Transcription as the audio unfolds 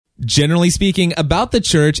Generally Speaking About the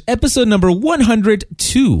Church, episode number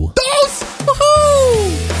 102. Those!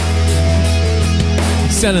 Woohoo!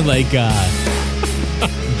 Sounded like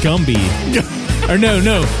Gumby. Or no.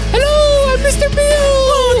 Hello, I'm Mr. Bill.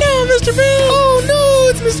 Oh, no, Mr. Bill. Oh, no,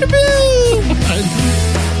 it's Mr. Bill.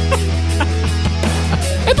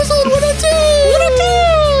 Episode 102.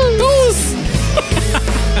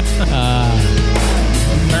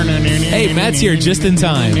 Hey, Matt's here just in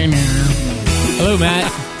time. Hello,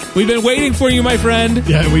 Matt. We've been waiting for you, my friend.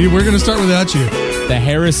 Yeah, we're going to start without you. The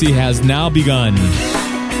heresy has now begun.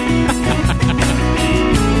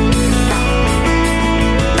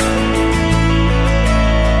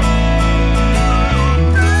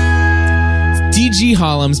 DG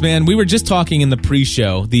Hollums, man, we were just talking in the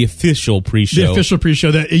pre-show, the official pre-show. The official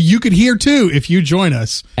pre-show that you could hear, too, if you join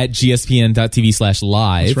us. At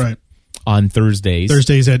gspn.tv/live. That's right. On Thursdays.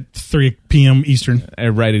 Thursdays at 3 p.m. Eastern.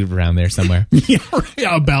 Right around there somewhere. Yeah,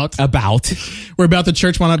 about. We're about the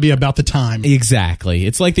church, why not be about the time? Exactly.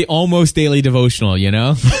 It's like the almost daily devotional, you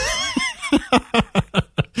know?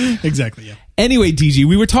 Exactly, yeah. Anyway, DG,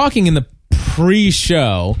 we were talking in the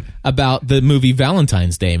pre-show about the movie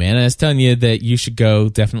Valentine's Day, man. I was telling you that you should go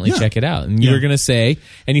definitely check it out. And you were going to say,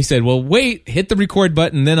 and you said, well, wait, hit the record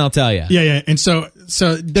button, then I'll tell you. Yeah. And so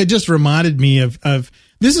that just reminded me of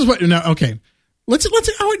this is what, no, okay. This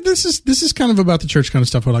is kind of about the church kind of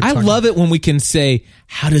stuff. I love it when we can say,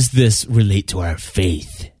 how does this relate to our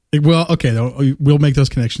faith? Well, okay, we'll make those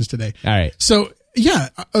connections today. All right. So, yeah,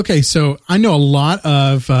 okay, so I know a lot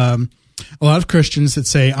of Christians that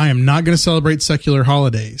say, I am not going to celebrate secular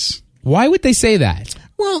holidays. Why would they say that?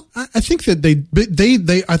 Well, I think that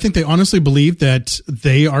I think they honestly believe that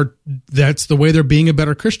that's the way they're being a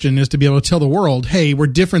better Christian, is to be able to tell the world, hey, we're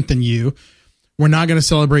different than you. We're not going to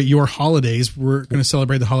celebrate your holidays. We're going to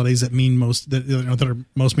celebrate the holidays that mean that are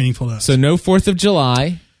most meaningful to us. So no 4th of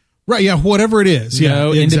July. Right, yeah, whatever it is.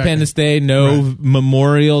 No Independence Day, no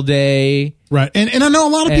Memorial Day. Right. And I know a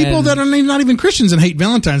lot of people that are not even Christians and hate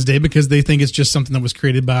Valentine's Day because they think it's just something that was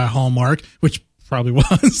created by Hallmark, which probably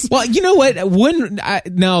was. Well, you know what?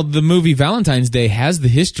 Now, the movie Valentine's Day has the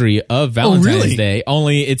history of Valentine's Day,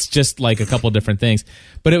 only it's just like a couple different things.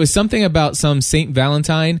 But it was something about some Saint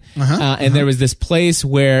Valentine, and there was this place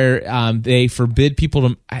where they forbid people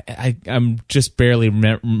to... I'm just barely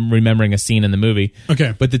remembering a scene in the movie.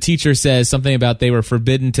 Okay. But the teacher says something about they were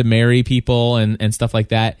forbidden to marry people and stuff like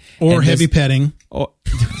that. Or heavy petting. Oh,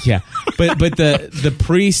 yeah, but the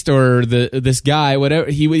priest or this guy,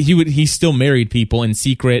 whatever, he still married people in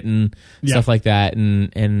secret and stuff like that,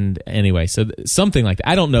 and anyway, so something like that.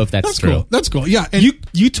 I don't know if that's true. Cool. That's cool. Yeah, and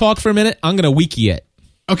you talk for a minute. I'm gonna wiki it.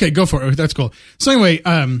 Okay, go for it. That's cool. So anyway,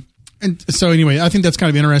 I think that's kind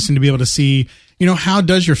of interesting to be able to see, how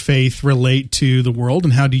does your faith relate to the world,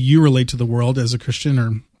 and how do you relate to the world as a Christian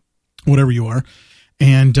or whatever you are.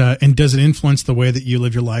 And does it influence the way that you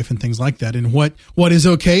live your life and things like that? And what is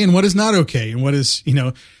okay and what is not okay? And what is,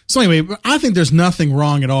 so anyway, I think there's nothing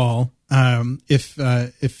wrong at all. If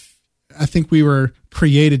I think we were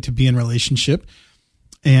created to be in relationship,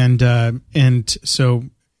 and so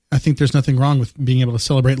I think there's nothing wrong with being able to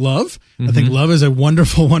celebrate love. Mm-hmm. I think love is a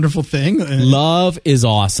wonderful, wonderful thing. Love is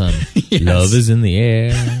awesome. Yes. Love is in the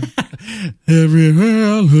air. Everywhere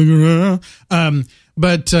I look around.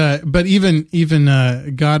 But even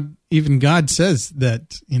God says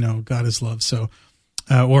that, God is love. So,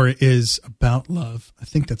 or is about love. I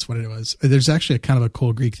think that's what it was. There's actually a kind of a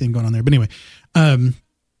cool Greek thing going on there. But anyway,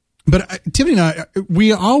 Tiffany and I,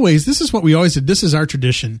 this is what we always did. This is our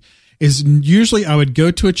tradition, is usually I would go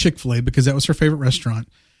to a Chick-fil-A because that was her favorite restaurant.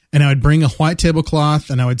 And I would bring a white tablecloth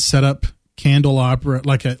and I would set up candelabra,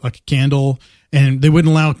 like a candle. And they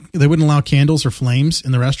wouldn't allow candles or flames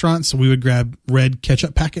in the restaurant, so we would grab red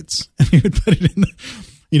ketchup packets and we would put it in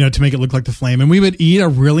to make it look like the flame. And we would eat a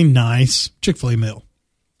really nice Chick-fil-A meal.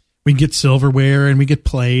 We'd get silverware and we get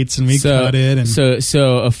plates and we cut it. And so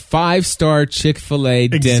a 5-star Chick-fil-A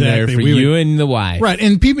dinner for you and the wife. Right.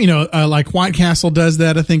 And people, like White Castle does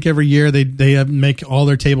that, I think, every year. They make all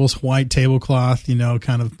their tables white tablecloth,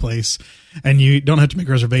 kind of place. And you don't have to make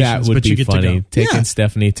reservations, but you get funny. to go. Taking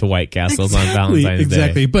Stephanie to White Castles on Valentine's Day.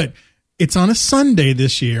 Exactly. But it's on a Sunday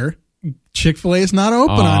this year. Chick-fil-A is not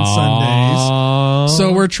open on Sundays.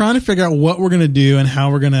 So we're trying to figure out what we're going to do and how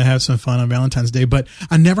we're going to have some fun on Valentine's Day. But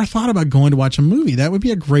I never thought about going to watch a movie. That would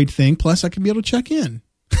be a great thing. Plus, I could be able to check in.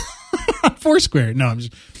 Foursquare. No, I'm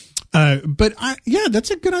just...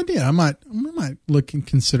 that's a good idea. I might look and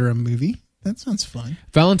consider a movie. That sounds fun.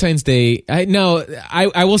 Valentine's Day. I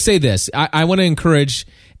will say this. I want to encourage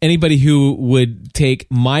anybody who would take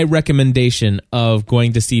my recommendation of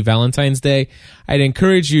going to see Valentine's Day, I'd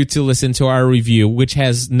encourage you to listen to our review, which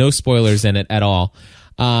has no spoilers in it at all.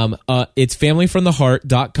 It's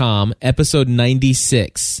familyfromtheheart.com, episode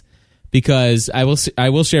 96, because I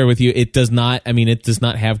will share with you, it does not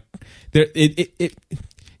have there.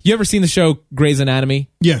 You ever seen the show Grey's Anatomy?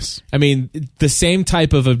 Yes. I mean, the same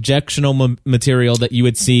type of objectionable material that you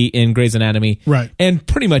would see in Grey's Anatomy. Right. And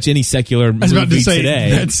pretty much any secular movie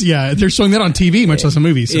today. They're showing that on TV, much less a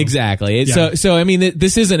movie. So. Exactly. Yeah. So I mean,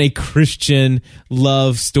 this isn't a Christian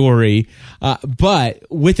love story. But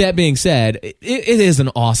with that being said, it is an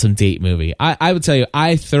awesome date movie. I would tell you,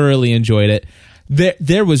 I thoroughly enjoyed it.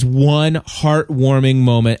 There was one heartwarming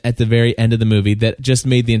moment at the very end of the movie that just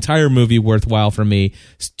made the entire movie worthwhile for me.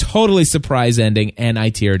 It's totally surprise ending, and I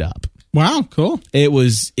teared up. Wow, cool. It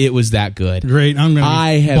was that good. Great. I'm going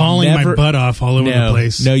to be bawling my butt off all over the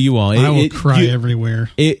place. No, you won't. I will cry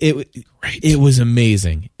everywhere. It was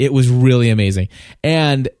amazing. It was really amazing.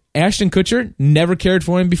 And Ashton Kutcher, never cared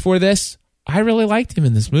for him before this. I really liked him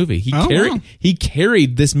in this movie. He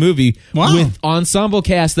carried this movie with ensemble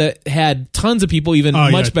cast that had tons of people, even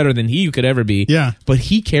much better than he could ever be. Yeah. But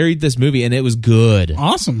he carried this movie, and it was good.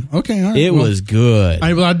 Awesome. Okay. All right. It was good.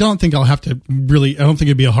 I don't think I'll have to really, I don't think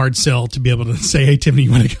it'd be a hard sell to be able to say, hey, Tiffany,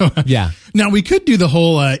 you want to go? Yeah. Now, we could do the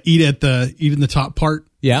whole eat in the top part.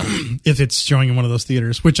 Yeah. If it's showing in one of those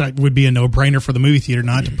theaters, which would be a no-brainer for the movie theater,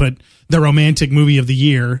 not to put the romantic movie of the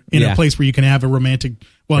year in a place where you can have a romantic,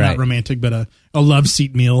 not romantic, but a love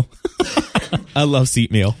seat meal. A love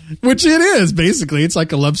seat meal. Which it is, basically. It's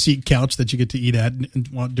like a love seat couch that you get to eat at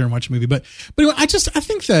during watching a movie. But anyway, I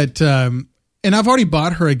think that, and I've already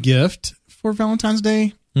bought her a gift for Valentine's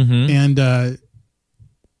Day, and I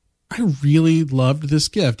really loved this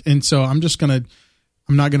gift. And so I'm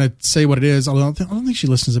not going to say what it is. I don't think she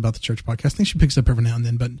listens about the church podcast. I think she picks it up every now and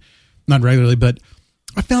then, but not regularly. But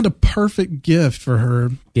I found a perfect gift for her.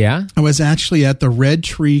 Yeah? I was actually at the Red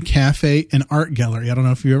Tree Cafe and Art Gallery. I don't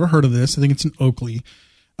know if you've ever heard of this. I think it's in Oakley,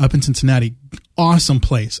 up in Cincinnati. Awesome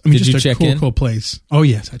place. I mean, Did just you check in? Cool place. Oh,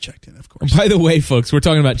 yes, I checked in, of course. By the way, folks, we're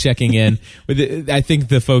talking about checking in. I think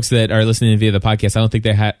the folks that are listening via the podcast, I don't think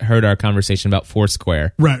they heard our conversation about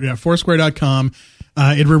Foursquare. Right, yeah, Foursquare.com.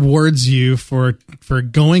 It rewards you for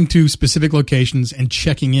going to specific locations and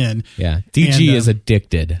checking in. Yeah, DG is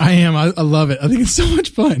addicted. I am. I love it. I think it's so much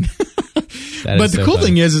fun. But the cool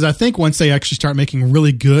thing is I think once they actually start making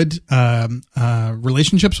really good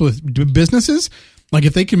relationships with businesses, like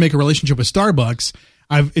if they can make a relationship with Starbucks,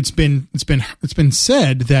 it's been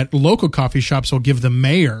said that local coffee shops will give the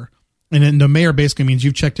mayor. And then the mayor basically means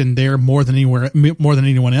you've checked in there more than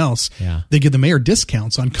anyone else. Yeah. They give the mayor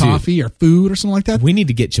discounts on coffee or food or something like that. We need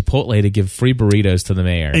to get Chipotle to give free burritos to the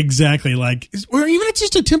mayor. Exactly. Or even it's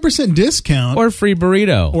just a 10% discount. Or a free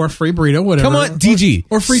burrito. Or a free burrito, whatever. Come on, DG.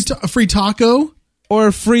 Or a free taco. Or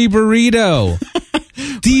a free burrito.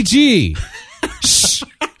 DG. Shh.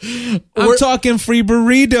 I'm talking free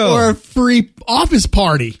burrito. Or a free office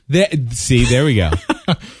party. There we go.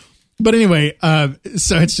 But anyway,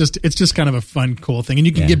 so it's just kind of a fun, cool thing. And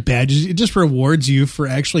you can get badges. It just rewards you for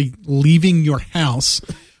actually leaving your house,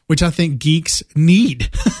 which I think geeks need.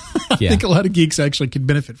 I think a lot of geeks actually could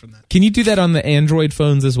benefit from that. Can you do that on the Android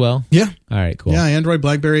phones as well? Yeah. All right, cool. Yeah, Android,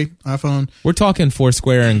 BlackBerry, iPhone. We're talking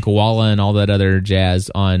Foursquare and Koala and all that other jazz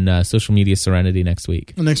on Social Media Serenity next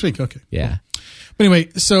week. Next week, okay. Yeah. Cool. But anyway,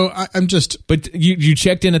 so I'm just... But you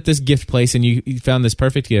checked in at this gift place and you found this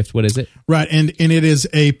perfect gift. What is it? Right, and it is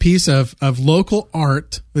a piece of local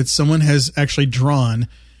art that someone has actually drawn,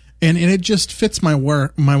 and it just fits my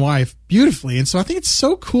wife beautifully. And so I think it's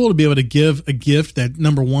so cool to be able to give a gift that,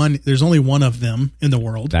 number one, there's only one of them in the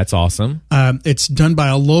world. That's awesome. It's done by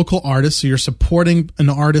a local artist, so you're supporting an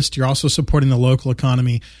artist. You're also supporting the local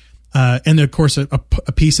economy. And of course, a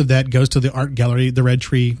piece of that goes to the art gallery, the Red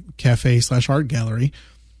Tree Cafe / Art Gallery,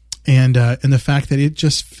 and the fact that it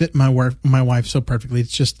just fit my wife so perfectly.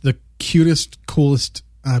 It's just the cutest, coolest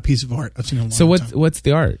piece of art I've seen in a long time. So what's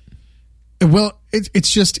the art? Well,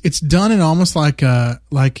 it's done in almost like a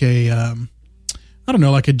I don't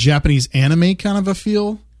know, like a Japanese anime kind of a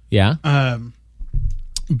feel. Yeah.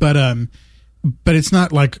 But it's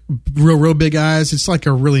not like real big eyes. It's like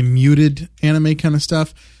a really muted anime kind of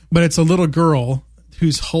stuff. But it's a little girl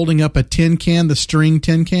who's holding up a tin can, the string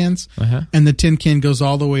tin cans, and the tin can goes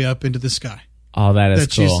all the way up into the sky. Oh, that is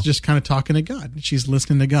cool. She's just kind of talking to God. She's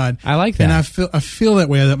listening to God. I like that. And I feel that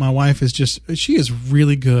way, that my wife is she is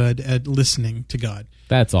really good at listening to God.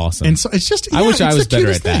 That's awesome. And so it's just, I wish I was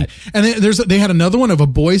better at that. And they had another one of a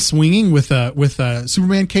boy swinging with a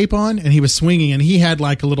Superman cape on, and he was swinging, and he had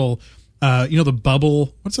like a little the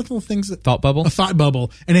bubble. What's that little things? Thought bubble? A thought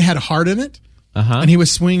bubble. And it had a heart in it. Uh-huh. And he was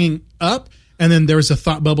swinging up, and then there was a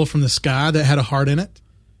thought bubble from the sky that had a heart in it.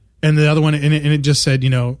 And the other one, and it just said,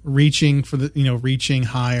 reaching for the, reaching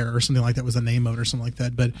higher or something like that was the name of it or something like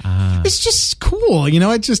that. But it's just cool.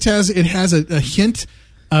 It just has a hint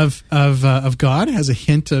of God. It has a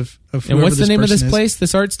hint of and what's the name of this place,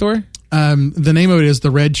 this art store? The name of it is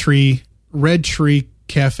the Red Tree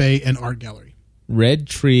Cafe and Art Gallery. Red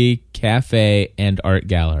Tree Cafe and Art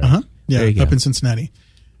Gallery. Uh-huh. Yeah, up in Cincinnati.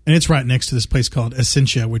 And it's right next to this place called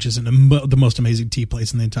Essentia, which is the most amazing tea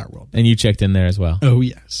place in the entire world. And you checked in there as well. Oh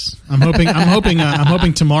yes, I'm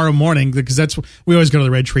hoping tomorrow morning, because we always go to the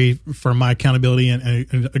Red Tree for my accountability and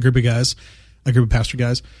a group of pastor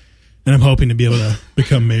guys, and I'm hoping to be able to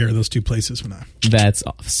become mayor of those two places when I. That's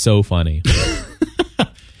so funny.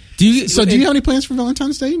 Do you have any plans for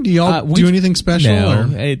Valentine's Day? Do y'all do anything special?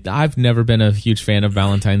 No, I've never been a huge fan of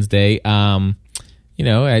Valentine's Day.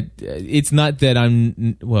 It's not that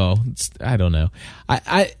I don't know.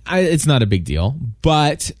 It's not a big deal,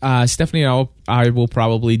 but Stephanie and I will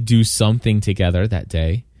probably do something together that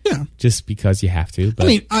day. Yeah. Just because you have to. But. I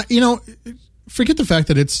mean, forget the fact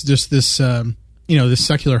that it's just this, this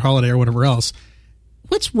secular holiday or whatever else.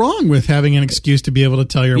 What's wrong with having an excuse to be able to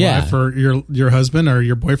tell your wife or your husband or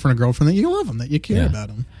your boyfriend or girlfriend that you love them, that you care about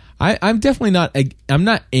them? I'm definitely not. I'm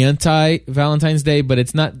not anti Valentine's Day, but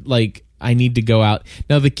it's not like I need to go out.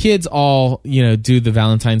 Now the kids all, do the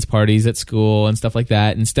Valentine's parties at school and stuff like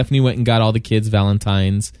that. And Stephanie went and got all the kids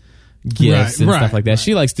Valentine's gifts and stuff like that. Right.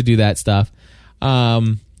 She likes to do that stuff. I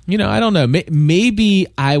don't know. Maybe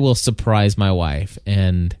I will surprise my wife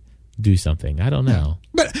and do something. I don't know.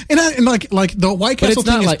 But like the White Castle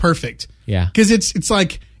thing is perfect. Yeah. Because it's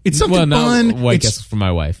like. It's something fun. White Castle for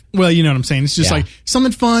my wife. Well, you know what I'm saying. It's just like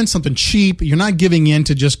something fun, something cheap. You're not giving in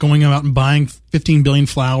to just going out and buying 15 billion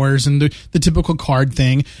flowers and the typical card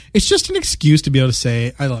thing. It's just an excuse to be able to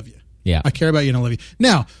say, I love you. Yeah. I care about you and I love you.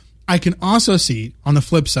 Now, I can also see on the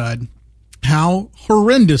flip side how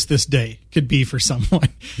horrendous this day could be for someone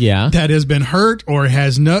that has been hurt or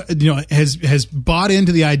has bought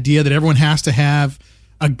into the idea that everyone has to have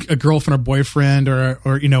a girlfriend or boyfriend or a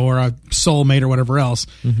soulmate or whatever else.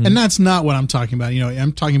 Mm-hmm. And that's not what I'm talking about.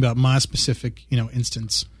 I'm talking about my specific,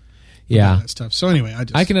 instance. Yeah. That stuff. So anyway,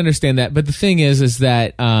 I can understand that. But the thing is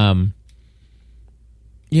that, I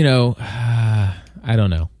don't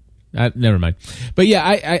know. Never mind. But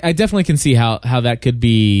yeah, I definitely can see how that could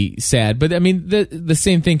be sad. But I mean, the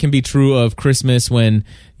same thing can be true of Christmas, when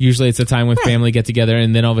usually it's a time when family get together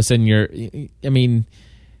and then all of a sudden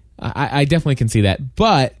I definitely can see that.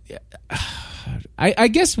 But I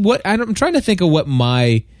guess I'm trying to think of what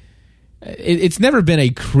it's never been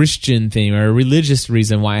a Christian thing or a religious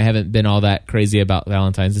reason why I haven't been all that crazy about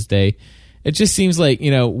Valentine's Day. It just seems like,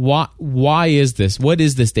 why is this? What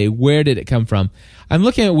is this day? Where did it come from? I'm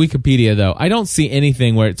looking at Wikipedia, though. I don't see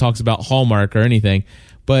anything where it talks about Hallmark or anything.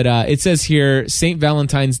 But it says here, St.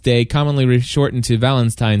 Valentine's Day, commonly shortened to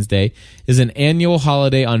Valentine's Day, is an annual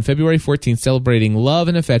holiday on February 14th celebrating love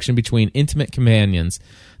and affection between intimate companions.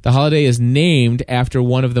 The holiday is named after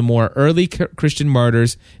one of the more early Christian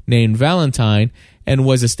martyrs named Valentine and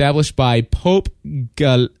was established by Pope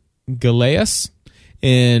Gelasius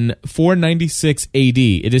in 496 AD.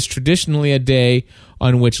 It is traditionally a day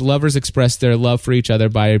on which lovers express their love for each other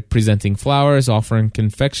by presenting flowers, offering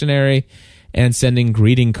confectionery, and sending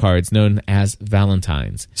greeting cards known as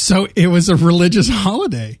Valentines. So it was a religious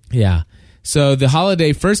holiday. Yeah. So the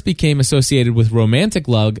holiday first became associated with romantic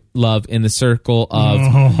love in the circle of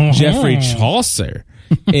Geoffrey Chaucer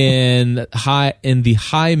in the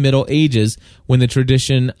High Middle Ages, when the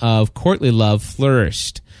tradition of courtly love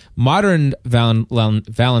flourished. Modern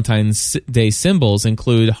Valentine's Day symbols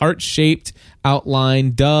include heart-shaped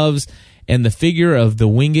outline doves and the figure of the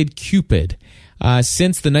winged Cupid.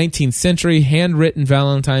 Since the 19th century, handwritten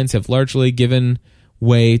Valentines have largely given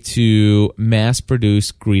way to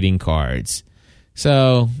mass-produced greeting cards.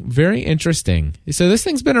 So, very interesting. So this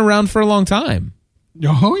thing's been around for a long time.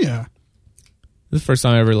 Oh, yeah. This is the first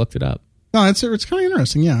time I ever looked it up. No, it's kind of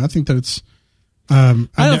interesting. Yeah, I think that it's... I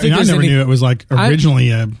never knew it was like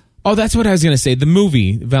originally... Oh, that's what I was going to say. The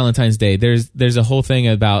movie Valentine's Day, there's a whole thing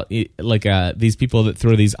about these people that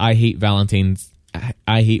throw these I hate Valentine's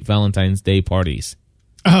Day parties.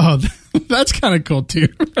 Oh, that's kind of cool too.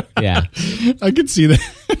 Yeah. I could see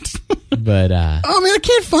that. But oh man, I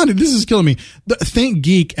can't find it. This is killing me. Think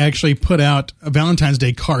Geek actually put out Valentine's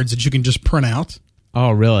Day cards that you can just print out.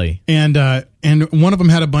 Oh, really? And one of them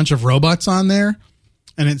had a bunch of robots on there,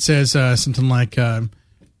 and it says something like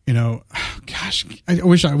gosh, I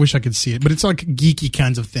wish I could see it, but it's like geeky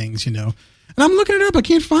kinds of things, And I'm looking it up. I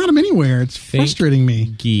can't find them anywhere. It's frustrating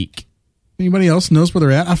me. Geek. Anybody else knows where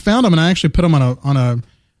they're at? I found them, and I actually put them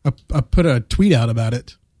I put a tweet out about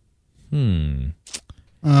it.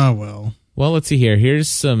 Oh, well. Well, let's see here. Here's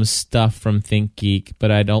some stuff from ThinkGeek,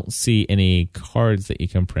 but I don't see any cards that you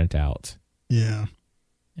can print out. Yeah.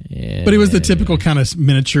 But it was the typical kind of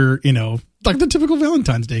miniature, like the typical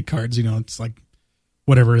Valentine's Day cards. It's like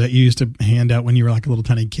whatever that you used to hand out when you were like a little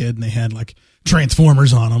tiny kid, and they had like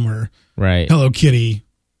Transformers on them or Hello Kitty.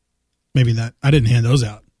 Maybe that. I didn't hand those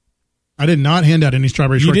out. I did not hand out any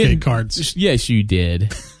Strawberry Shortcake cards. Yes, you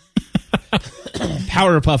did.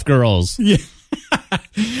 Powerpuff Girls. Yeah.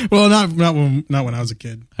 Well, not when I was a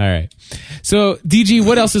kid. All right. So, DG,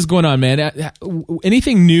 what else is going on, man?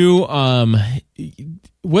 Anything new?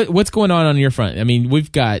 What's going on your front? I mean,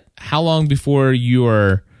 we've got how long before you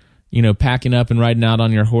are, packing up and riding out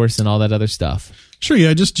on your horse and all that other stuff? Sure.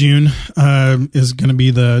 Yeah, just June is going to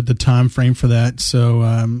be the time frame for that. So,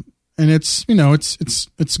 and it's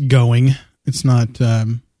it's going. It's not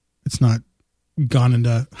gone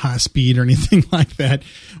into high speed or anything like that.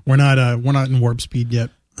 We're not in warp speed yet.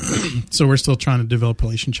 So we're still trying to develop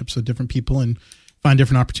relationships with different people and find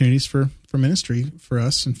different opportunities for ministry for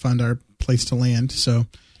us and find our place to land. So,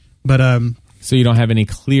 so you don't have any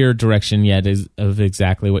clear direction yet of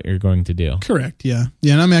exactly what you're going to do. Correct. Yeah.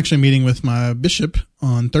 Yeah. And I'm actually meeting with my bishop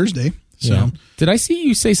on Thursday. So yeah. Did I see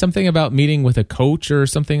you say something about meeting with a coach or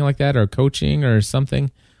something like that, or coaching or something?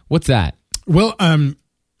 What's that? Well,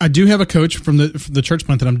 I do have a coach from the church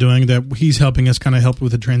plant that I'm doing that he's helping us kind of help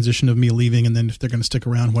with the transition of me leaving, and then if they're going to stick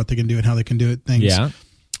around, what they can do and how they can do it. Things. Yeah.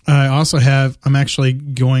 I'm actually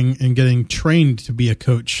going and getting trained to be a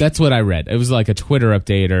coach. That's what I read. It was like a Twitter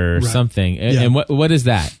update or something. Yeah. And what is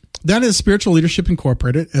that? That is Spiritual Leadership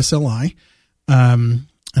Incorporated, SLI. And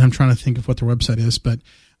I'm trying to think of what their website is, but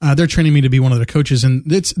they're training me to be one of their coaches. And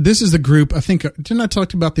this is the group, I think, didn't I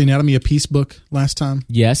talk about the Anatomy of Peace book last time?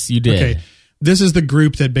 Yes, you did. Okay. This is the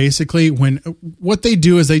group that basically what they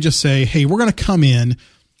do is they just say, hey, we're going to come in,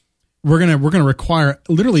 we're going to require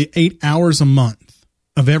literally 8 hours a month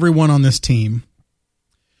of everyone on this team.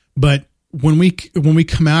 But when we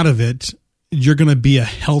come out of it, you're going to be a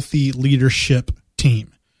healthy leadership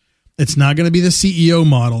team. It's not going to be the CEO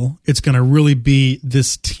model. It's going to really be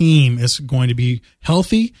this team is going to be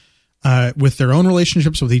healthy with their own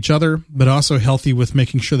relationships with each other, but also healthy with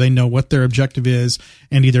making sure they know what their objective is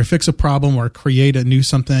and either fix a problem or create a new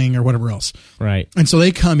something or whatever else. Right. And so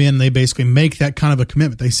they come in and they basically make that kind of a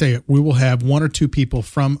commitment. They say, we will have one or two people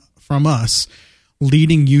from us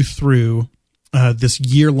leading you through this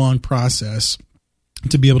year-long process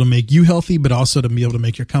to be able to make you healthy, but also to be able to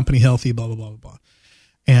make your company healthy, blah, blah, blah, blah, blah.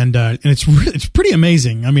 And it's pretty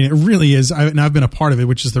amazing. I mean, it really is. I've been a part of it,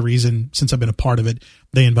 which is the reason, since I've been a part of it,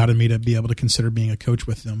 they invited me to be able to consider being a coach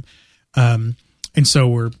with them. And so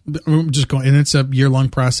we're just going, and it's a year-long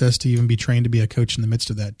process to even be trained to be a coach in the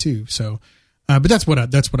midst of that too. So, but that's what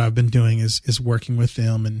I've been doing is working with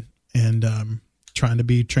them and trying to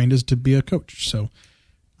be trained as to be a coach. So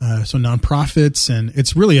nonprofits, and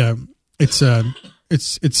it's really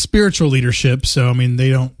it's spiritual leadership. So, I mean, they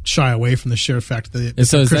don't shy away from the sheer fact that and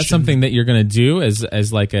so is that something that you're going to do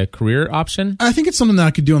as like a career option? I think it's something that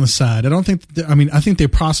I could do on the side. I don't think, I think they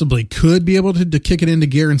possibly could be able to kick it into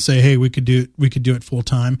gear and say, hey, we could do it full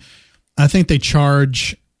time. I think they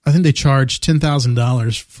charge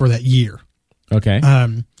 $10,000 for that year. Okay.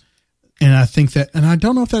 And I think that, and I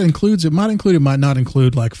don't know if that includes, it might not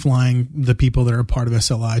include like flying the people that are a part of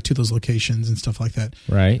SLI to those locations and stuff like that.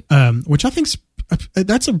 Right. Which I think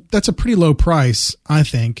that's a pretty low price, I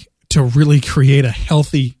think, to really create a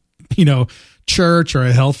healthy, church or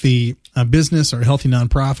a healthy business or a healthy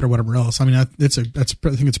nonprofit or whatever else. I mean, I think it's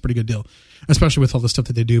a pretty good deal, especially with all the stuff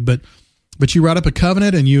that they do. But you write up a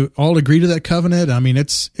covenant and you all agree to that covenant. I mean,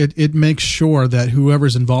 it makes sure that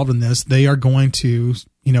whoever's involved in this, they are going to,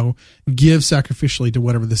 give sacrificially to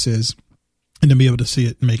whatever this is, and to be able to see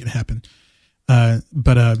it and make it happen.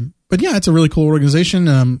 But yeah, it's a really cool organization.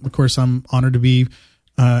 Of course, I'm honored to be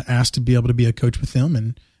asked to be able to be a coach with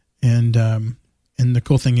them, and the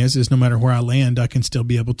cool thing is no matter where I land, I can still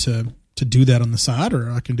be able to do that on the side,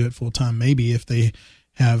 or I can do it full time. Maybe if they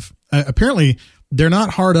have apparently they're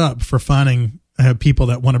not hard up for finding people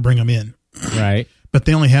that want to bring them in, right? But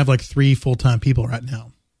they only have like 3 full-time people right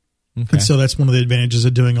now, okay. And so that's one of the advantages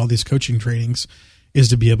of doing all these coaching trainings is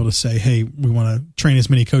to be able to say, hey, we want to train as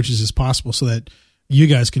many coaches as possible so that you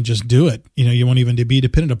guys can just do it. You won't even be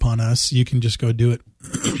dependent upon us. You can just go do it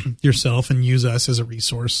yourself and use us as a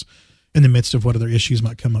resource in the midst of what other issues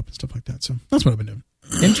might come up and stuff like that. So that's what I've been doing.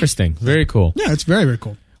 Interesting. Very cool. Yeah, it's very, very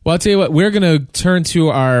cool. Well, I'll tell you what, we're going to turn to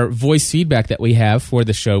our voice feedback that we have for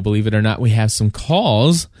the show. Believe it or not, we have some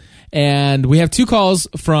calls. And we have 2 calls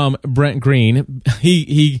from Brent Green.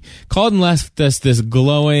 He called and left us this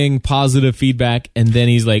glowing, positive feedback, and then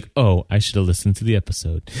he's like, "Oh, I should have listened to the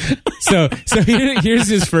episode." so here's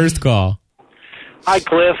his first call. Hi,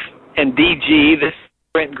 Cliff and DG. This is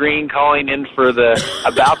Brent Green calling in for the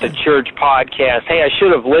About the Church podcast. Hey, I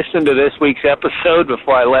should have listened to this week's episode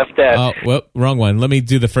before I left that. Oh, well, wrong one. Let me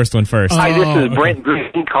do the first one first. Hi, this is Brent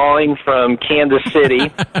Green calling from Kansas City.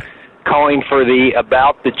 Calling for the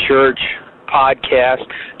About the Church podcast.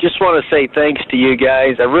 Just want to say thanks to you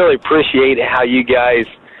guys. I really appreciate how you guys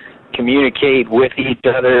communicate with each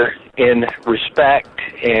other in respect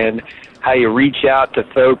and how you reach out to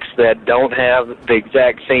folks that don't have the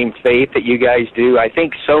exact same faith that you guys do. I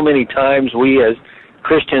think so many times we as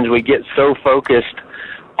Christians, we get so focused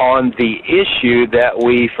on the issue that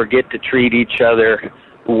we forget to treat each other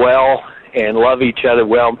well and love each other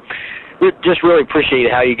well. We just really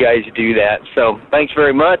appreciate how you guys do that. So thanks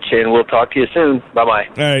very much, and we'll talk to you soon. Bye-bye.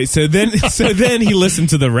 All right, so then he listened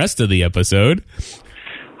to the rest of the episode.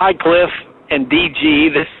 Hi, Cliff and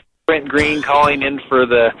DG. This is Brent Green calling in for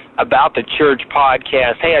the About the Church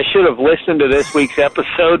podcast. Hey, I should have listened to this week's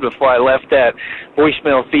episode before I left that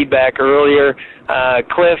voicemail feedback earlier.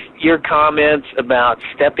 Cliff, your comments about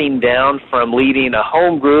stepping down from leading a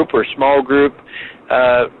home group or small group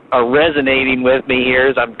are resonating with me here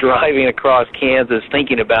as I'm driving across Kansas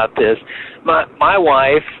thinking about this. My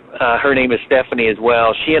wife, her name is Stephanie as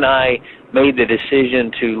well, she and I made the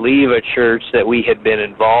decision to leave a church that we had been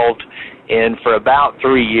involved in for about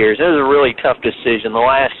 3 years. It was a really tough decision. The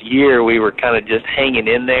last year we were kind of just hanging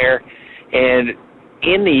in there, and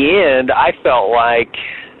in the end I felt like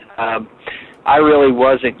I really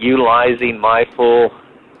wasn't utilizing my full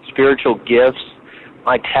spiritual gifts,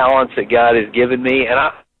 my talents that God has given me, and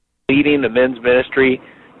I'm leading the men's ministry,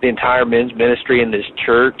 the entire men's ministry in this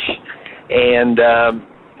church. And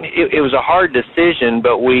it was a hard decision,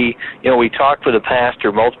 but we talked with the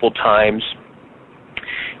pastor multiple times.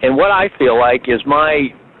 And what I feel like is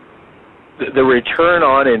the return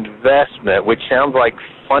on investment, which sounds like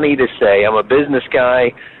funny to say. I'm a business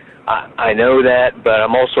guy, I know that, but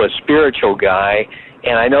I'm also a spiritual guy,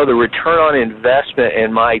 and I know the return on investment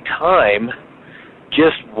in my time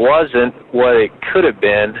just wasn't what it could have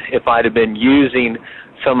been if I'd have been using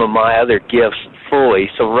some of my other gifts fully.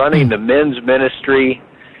 So running the men's ministry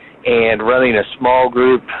and running a small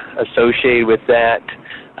group associated with that,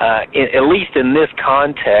 at least in this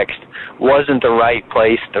context, wasn't the right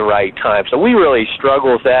place at the right time. So we really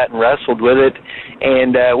struggled with that and wrestled with it,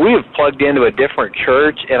 and we have plugged into a different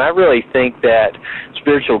church, and I really think that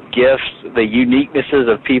spiritual gifts, the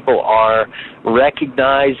uniquenesses of people are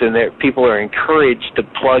recognized, and that people are encouraged to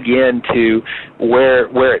plug into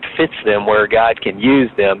where it fits them, where God can use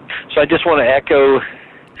them. So I just want to echo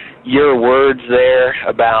your words there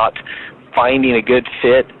about finding a good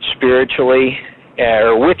fit spiritually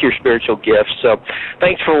or with your spiritual gifts. So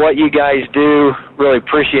thanks for what you guys do. Really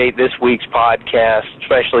appreciate this week's podcast,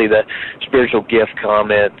 especially the spiritual gift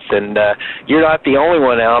comments. And you're not the only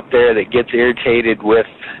one out there that gets irritated with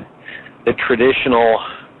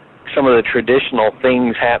some of the traditional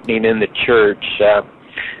things happening in the church.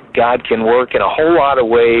 God can work in a whole lot of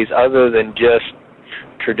ways other than just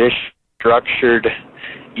structured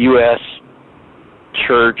U.S.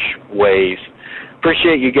 church ways.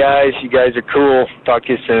 Appreciate you guys. You guys are cool. Talk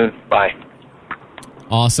to you soon. Bye.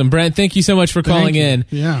 Awesome. Brent, thank you so much for calling in.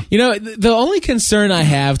 Yeah. You know, the only concern I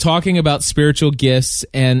have talking about spiritual gifts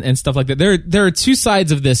and stuff like that, there are two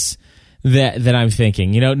sides of this that I'm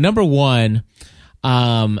thinking. You know, number one,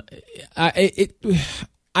 I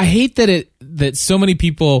hate that so many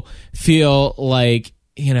people feel like,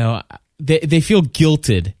 you know, they feel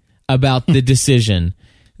guilted about the decision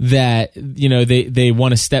that, you know, they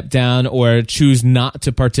want to step down or choose not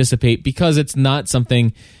to participate because it's not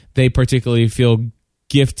something they particularly feel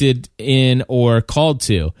gifted in or called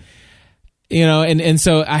to. You know, and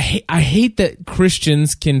so I hate that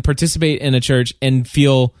Christians can participate in a church and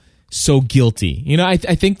feel so guilty. You know, I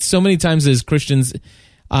think so many times as Christians,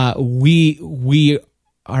 we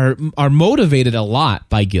are motivated a lot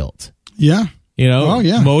by guilt. Yeah. You know,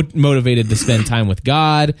 yeah. Motivated to spend time with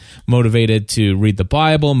God, motivated to read the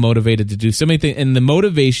Bible, motivated to do so many things. And the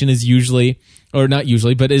motivation is usually, or not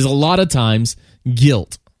usually, but is a lot of times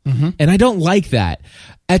guilt. Mm-hmm. And I don't like that.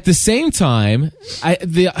 At the same time,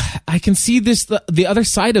 I can see the other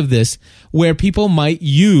side of this where people might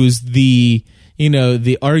use the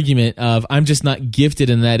argument of I'm just not gifted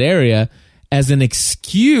in that area as an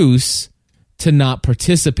excuse to not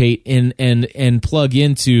participate in and plug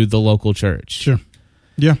into the local church. Sure.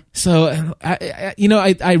 Yeah. So,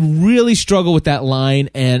 I really struggle with that line,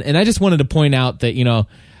 and I just wanted to point out that,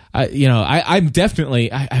 I'm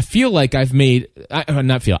definitely, I feel like I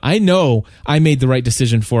know I made the right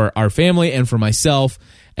decision for our family and for myself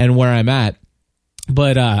and where I'm at.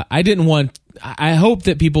 But I hope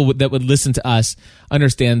that people that would listen to us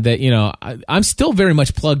understand that, I'm still very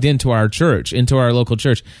much plugged into our church, into our local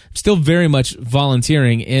church. I'm still very much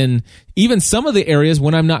volunteering in even some of the areas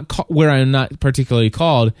when where I'm not particularly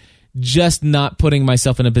called, just not putting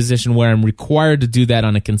myself in a position where I'm required to do that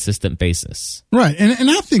on a consistent basis. Right. And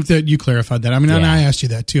I think that you clarified that. I mean, and I asked you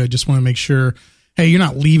that too. I just want to make sure, hey, you're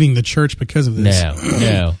not leaving the church because of this.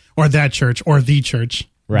 No. Or that church or the church.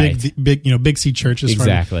 Right. Big C churches.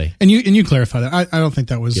 Exactly. And you clarify that. I don't think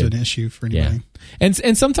that was an issue for anybody. Yeah.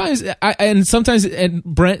 And sometimes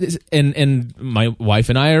Brent and my wife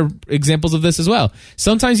and I are examples of this as well.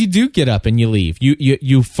 Sometimes you do get up and you leave.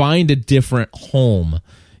 You find a different home.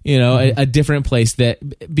 A different place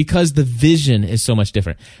because the vision is so much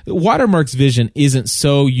different. Watermark's vision isn't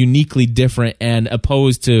so uniquely different and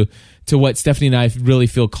opposed to what Stephanie and I really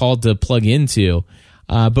feel called to plug into.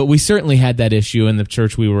 But we certainly had that issue in the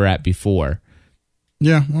church we were at before.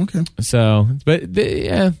 Yeah. Okay. So, but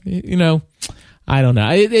I don't know.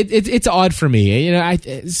 It's odd for me.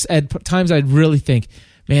 At times I'd really think,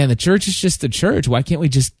 man, the church is just the church. Why can't we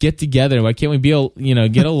just get together? Why can't we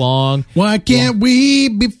get along? Why can't we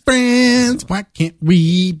be friends? Why can't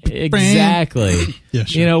we be friends? Exactly. Yeah,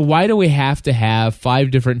 sure. Why do we have to have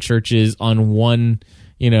 5 different churches on one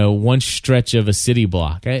stretch of a city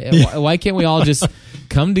block? Why can't we all just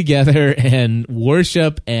come together and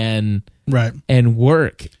worship and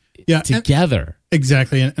work together?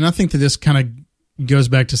 Exactly. And I think that this kind of goes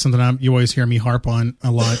back to something you always hear me harp on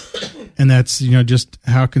a lot. And that's, just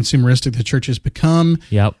how consumeristic the church has become.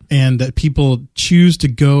 Yep. And that people choose to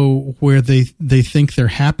go where they think they're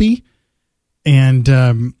happy. And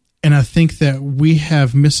I think that we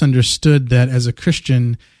have misunderstood that as a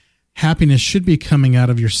Christian, happiness should be coming out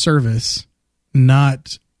of your service,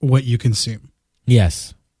 not what you consume.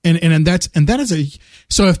 Yes. And that is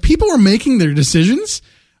so if people are making their decisions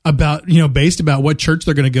about, based about what church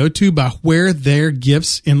they're going to go to, about where their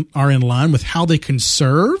gifts are in line with how they can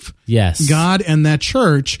serve God and that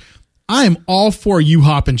church, I am all for you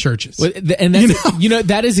hopping churches. And that's,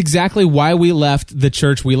 that is exactly why we left the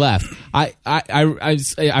church we left. I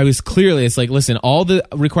was clearly, it's like, listen, all the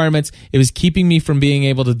requirements, it was keeping me from being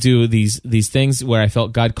able to do these things where I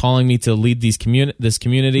felt God calling me to lead this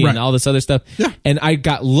community and all this other stuff. Yeah. And I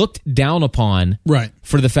got looked down upon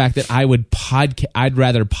for the fact that I'd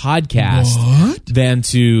rather podcast than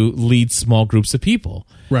to lead small groups of people.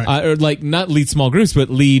 Right. Or like not lead small groups, but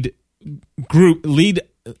lead.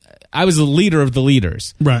 I was the leader of the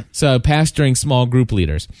leaders. Right. So pastoring small group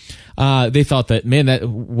leaders. They thought that, man,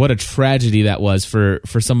 what a tragedy that was for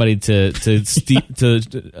somebody to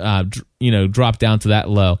drop down to that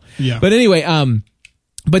low. Yeah. But anyway,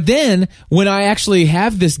 but then when I actually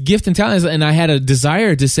have this gift and talent and I had a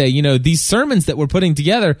desire to say, these sermons that we're putting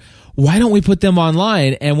together, why don't we put them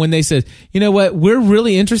online? And when they said, you know what, we're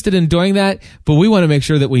really interested in doing that, but we want to make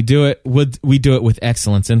sure that we do it with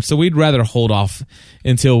excellence. And so we'd rather hold off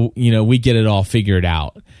until, we get it all figured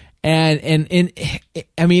out. And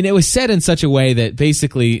I mean, it was said in such a way that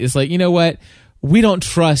basically it's like, you know what, we don't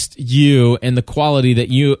trust you and the quality that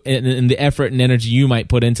you and the effort and energy you might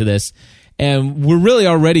put into this. And we're really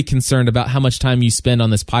already concerned about how much time you spend on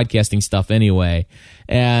this podcasting stuff anyway.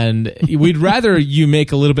 And we'd rather you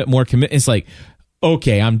make a little bit more commitment. It's like,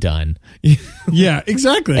 okay, I'm done. Yeah,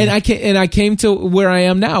 exactly. And I came to where I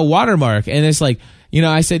am now, Watermark. And it's like,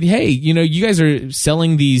 I said, hey, you guys are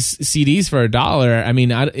selling these CDs for $1. I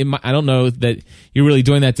mean, I don't know that you're really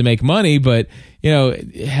doing that to make money, but,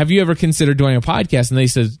 have you ever considered doing a podcast? And they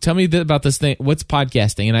said, tell me about this thing. What's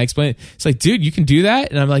podcasting? And I explained, it's like, dude, you can do that?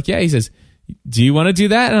 And I'm like, yeah. He says, do you want to do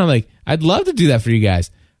that? And I'm like, I'd love to do that for you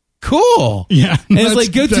guys. Cool. Yeah. And it's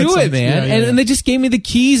like, go do it, man. Yeah, and they just gave me the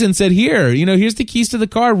keys and said, here's the keys to the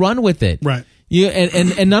car. Run with it. Right. Yeah,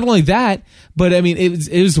 and not only that, but I mean,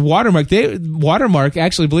 it was Watermark. Watermark,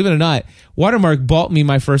 actually, believe it or not, Watermark bought me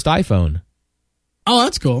my first iPhone. Oh,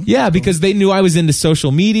 that's cool. Yeah, because they knew I was into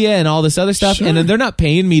social media and all this other stuff, Sure. and they're not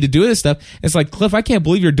paying me to do this stuff. It's like, Cliff, I can't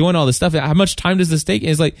believe you're doing all this stuff. How much time does this take?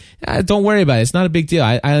 And it's like, don't worry about it. It's not a big deal.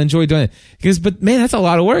 I enjoy doing it. But man, that's a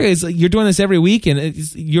lot of work. It's like you're doing this every week, and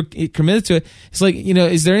you're committed to it. It's like,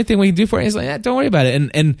 is there anything we can do for it? It's like, don't worry about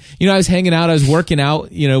it. And I was hanging out, I was working out,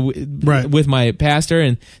 Right. with my pastor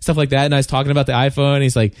and stuff like that, and I was talking about the iPhone. And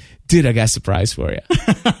he's like, dude, I got a surprise for you.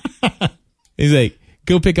 He's like,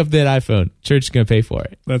 Go pick up that iPhone. Church is going to pay for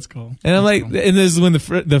it. That's cool. And I'm like, cool. and this is when the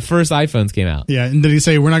first iPhones came out. Yeah, and did he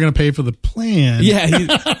say, we're not going to pay for the plan? Yeah.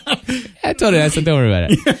 I told her, I said, don't worry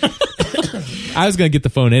about it. I was going to get the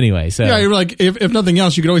phone anyway. So Yeah, you're like, if nothing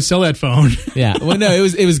else, you could always sell that phone. yeah. Well, no,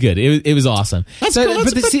 it was good. It was awesome. That's cool.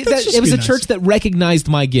 But That's it was a nice. church that recognized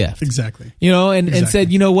my gift. Exactly. You know, and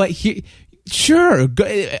said, you know what? Sure.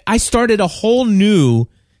 I started a whole new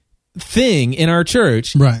thing in our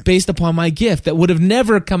church Right. based upon my gift that would have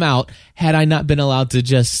never come out had I not been allowed to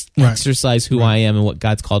just Right. exercise who I am and what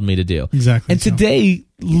God's called me to do. Exactly And so. today,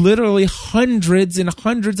 literally hundreds and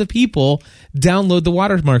hundreds of people download the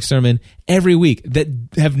Watermark sermon every week that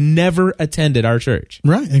have never attended our church.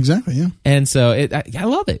 Right, exactly, yeah. And so I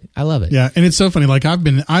love it. I love it. Yeah, and it's so funny. Like I've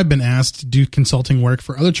been asked to do consulting work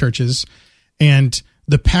for other churches, and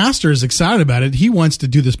the pastor is excited about it. He wants to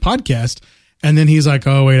do this podcast, and then he's like,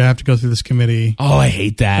 "Oh wait, I have to go through this committee." Oh, I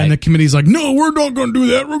hate that. And the committee's like, "No, we're not going to do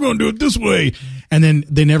that. We're going to do it this way." And then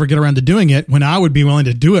they never get around to doing it when I would be willing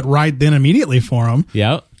to do it right then immediately for him.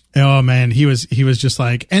 Yep. Oh man, he was just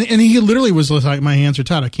like, and he literally was like, my hands are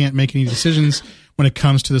tied. I can't make any decisions when it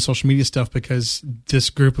comes to the social media stuff because this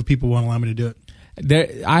group of people won't allow me to do it.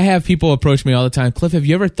 I have people approach me all the time. Cliff, have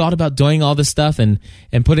you ever thought about doing all this stuff and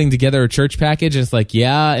putting together a church package? And it's like,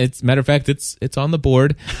 yeah. It's matter of fact, it's on the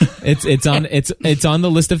board. It's on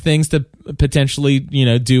the list of things to potentially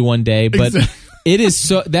do one day. But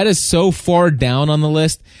that is so far down on the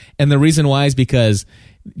list. And the reason why is because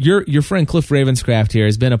your friend Cliff Ravenscraft here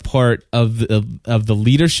has been a part of the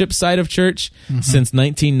leadership side of church since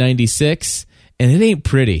 1996, and it ain't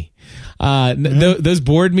pretty. Those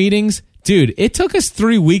board meetings. Dude, it took us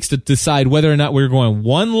 3 weeks to decide whether or not we were going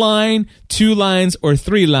 1 line, 2 lines, or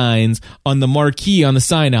 3 lines on the marquee on the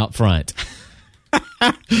sign out front.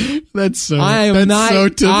 That's so. I am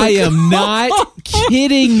not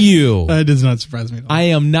kidding you. That does not surprise me at all. I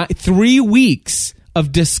am not. 3 weeks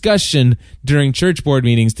of discussion during church board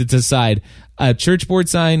meetings to decide a church board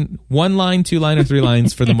sign, 1 line, 2 line, or 3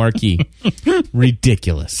 lines for the marquee.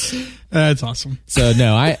 Ridiculous. That's awesome. So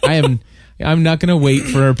no, I'm not going to wait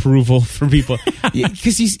for approval for people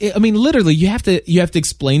because literally you have to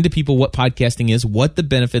explain to people what podcasting is, what the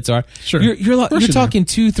benefits are. Sure. You're talking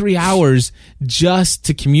 2-3 hours just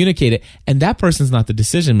to communicate it. And that person's not the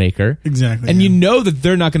decision maker. Exactly. And you know that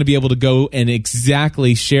they're not going to be able to go and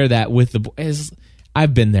exactly share that with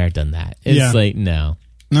I've been there, done that. It's like, no.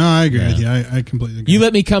 No, I agree with you. I completely agree. You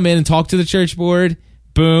let me come in and talk to the church board.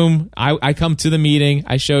 Boom. I come to the meeting.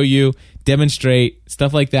 I show you, demonstrate,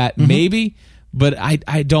 stuff like that. Maybe, but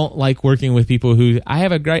I don't like working with people who, I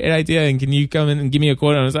have a great idea and can you come in and give me a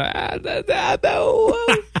quote? And I was like, no.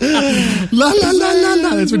 La, la, la, la,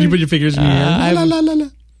 la. That's when you put your fingers in your hair. La, la, la, la.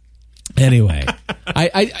 Anyway,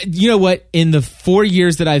 I you know what? In the 4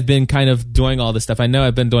 years that I've been kind of doing all this stuff, I know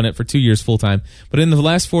I've been doing it for 2 years full time, but in the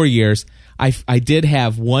last 4 years, I did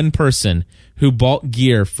have one person who bought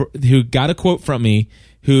gear, who got a quote from me,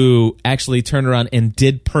 who actually turned around and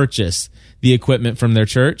did purchase the equipment from their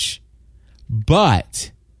church,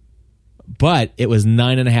 but it was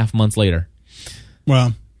 9.5 months later.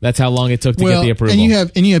 Well, that's how long it took to get the approval. And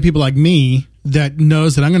you have people like me that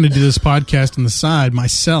knows that I'm going to do this podcast on the side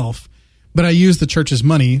myself, but I use the church's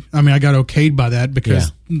money. I mean, I got okayed by that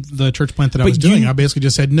because the church plant that I was doing, I basically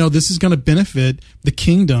just said, no, this is going to benefit the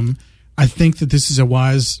kingdom. I think that this is a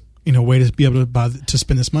wise way to be able to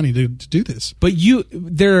spend this money to do this. But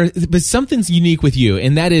but something's unique with you,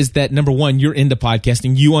 and that is that number one, you're into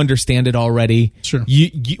podcasting. You understand it already. Sure.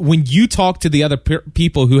 When you talk to the other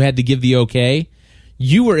people who had to give the okay,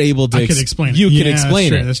 you were able to. I could explain it. You could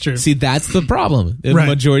explain it. That's true. See, that's the problem. The Right.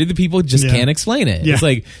 majority of the people just can't explain it. Yeah. It's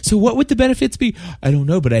like, so what would the benefits be? I don't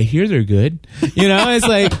know, but I hear they're good. It's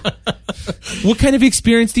like, what kind of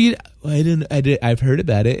experience do you? I've heard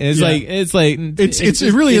about it. And it's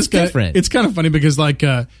really different. It's kind of funny because like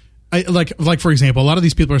for example, a lot of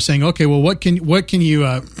these people are saying, okay, well, what can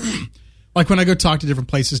you like when I go talk to different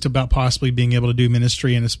places about possibly being able to do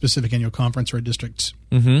ministry in a specific annual conference or a district.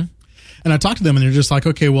 Mm-hmm. And I talk to them and they're just like,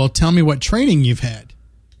 okay, well, tell me what training you've had.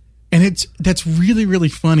 And that's really, really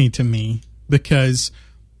funny to me because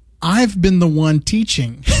I've been the one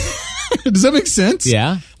teaching. Does that make sense?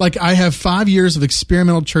 Yeah. Like I have 5 years of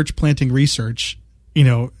experimental church planting research,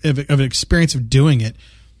 of an experience of doing it.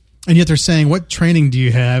 And yet they're saying, what training do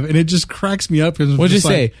you have? And it just cracks me up. What'd you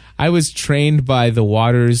say? I was trained by the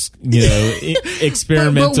Waters,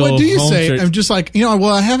 experimental. But what do you say? Church. I'm just like, well,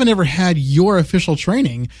 I haven't ever had your official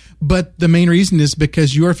training, but the main reason is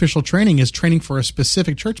because your official training is training for a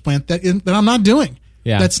specific church plant that I'm not doing.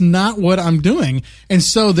 Yeah. That's not what I'm doing. And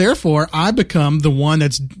so therefore I become the one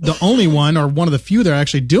that's the only one or one of the few that are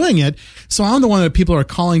actually doing it. So I'm the one that people are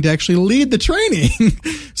calling to actually lead the training.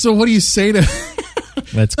 So what do you say to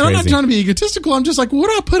That's crazy. I'm not trying to be egotistical. I'm just like, what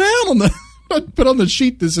do I put out on the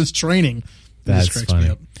sheet that says training? That's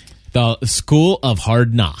funny. The School of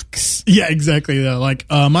Hard Knocks. Yeah, exactly. Like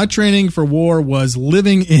my training for war was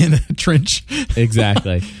living in a trench.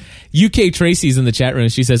 Exactly. UK Tracy's in the chat room.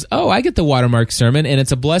 She says, "Oh, I get the Watermark sermon, and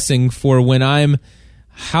it's a blessing for when I'm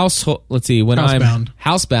housebound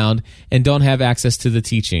and don't have access to the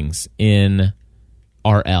teachings in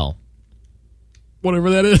RL."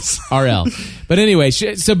 Whatever that is. RL. But anyway,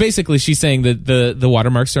 so basically she's saying that the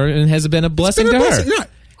Watermark sermon has been a blessing to her. Yeah.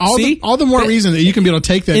 All the more reason that you can be able to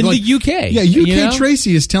take that. In the UK. Yeah, UK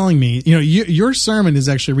Tracy is telling me, your sermon is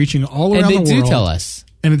actually reaching all around the world. And they do tell us.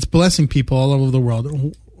 And it's blessing people all over the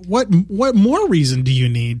world. What more reason do you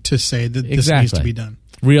need to say that this needs to be done?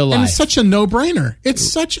 Real life. And it's such a no-brainer. It's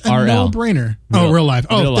such a no-brainer. Real life.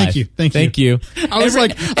 Oh, thank you. Thank you. I was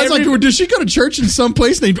like, does she go to church in some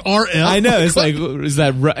place named RL? I know. It's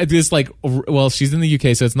like, well, she's in the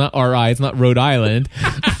UK, so it's not RI. It's not Rhode Island.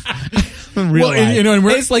 Real life. And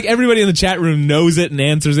it's like everybody in the chat room knows it and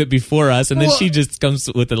answers it before us, and then she just comes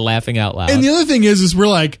with it laughing out loud. And the other thing is we're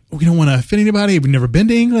like, we don't want to offend anybody. We've never been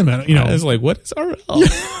to England. It's like, what is RL?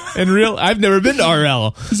 I've never been to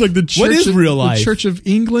RL. It's like the church. What is real life? The Church of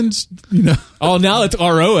England. Oh, now it's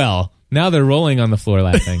ROL. Now they're rolling on the floor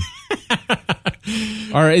laughing.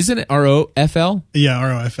 Or isn't it ROFL? Yeah,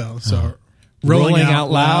 ROFL. So rolling out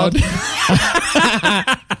loud.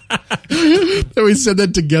 We said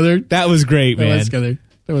that together. That was great, man. That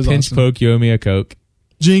was Pinch awesome. poke, you owe me a Coke.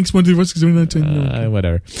 Jinx, 1, 2, 3, 4, 6, 7, 8, 9, 10.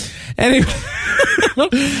 Whatever. Anyway.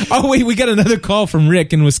 Oh, wait, we got another call from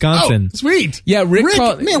Rick in Wisconsin. Oh, sweet. Yeah, Rick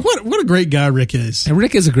man, what a great guy Rick is. And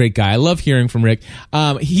Rick is a great guy. I love hearing from Rick.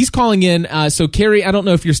 He's calling in. So, Carrie, I don't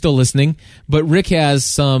know if you're still listening, but Rick has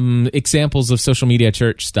some examples of social media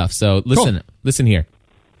church stuff. So, listen here.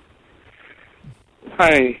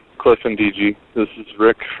 Hi, Cliff and DG. This is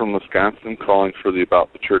Rick from Wisconsin calling for the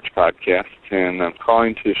About the Church podcast, and I'm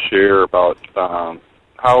calling to share about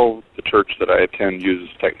how the church that I attend uses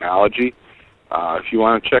technology. If you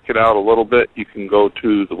want to check it out a little bit, you can go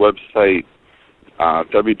to the website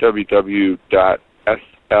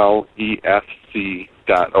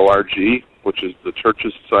www.slefc.org, which is the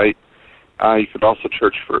church's site. You could also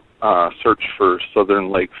search for Southern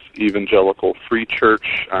Lakes Evangelical Free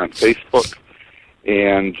Church on Facebook.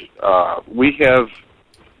 And we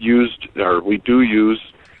do use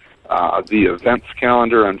the events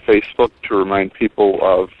calendar on Facebook to remind people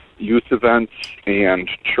of youth events and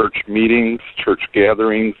church meetings, church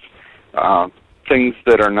gatherings, things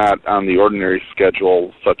that are not on the ordinary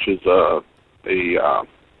schedule, such as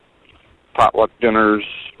potluck dinners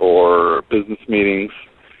or business meetings.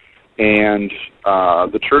 And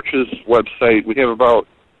the church's website, we have about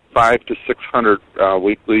 500 to 600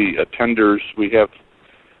 weekly attenders. We have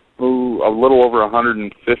a little over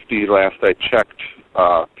 150, last I checked,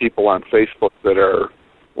 people on Facebook that are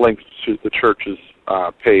linked to the church's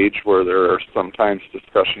page, where there are sometimes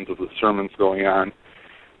discussions of the sermons going on.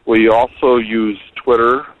 We also use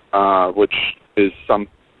Twitter, which is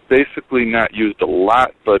basically not used a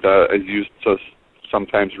lot, but is used to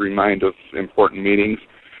sometimes remind of important meetings.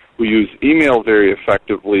 We use email very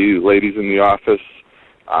effectively, ladies in the office.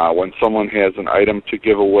 When someone has an item to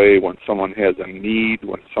give away, when someone has a need,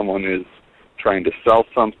 when someone is trying to sell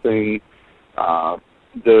something, a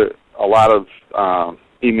lot of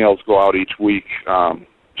emails go out each week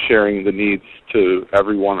sharing the needs to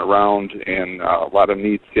everyone around, and a lot of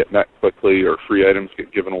needs get met quickly or free items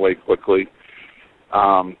get given away quickly.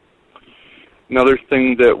 Another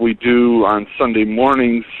thing that we do on Sunday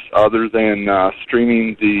mornings, other than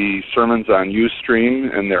streaming the sermons on Ustream,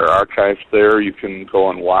 and they're archived there, you can go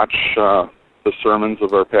and watch the sermons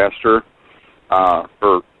of our pastor,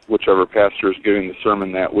 or whichever pastor is giving the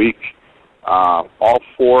sermon that week. All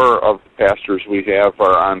 4 of the pastors we have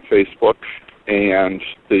are on Facebook, and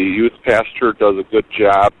the youth pastor does a good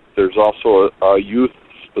job. There's also a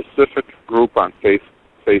youth-specific group on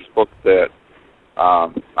Facebook that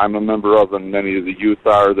I'm a member of, and many of the youth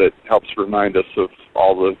are, that helps remind us of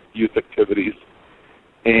all the youth activities.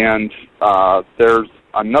 And there's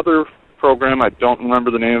another program, I don't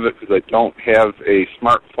remember the name of it because I don't have a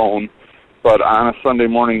smartphone, but on a Sunday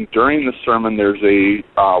morning during the sermon, there's a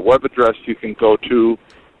web address you can go to.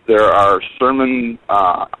 There are sermon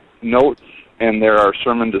notes and there are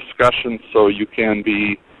sermon discussions, so you can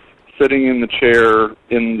be sitting in the chair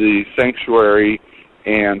in the sanctuary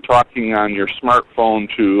and talking on your smartphone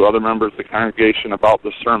to other members of the congregation about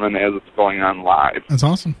the sermon as it's going on live. That's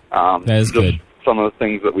awesome. That is good. Some of the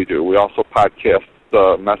things that we do. We also podcast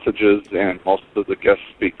the messages and most of the guest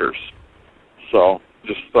speakers. So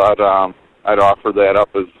just thought I'd offer that up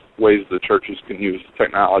as ways the churches can use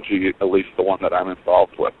technology, at least the one that I'm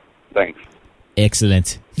involved with. Thanks.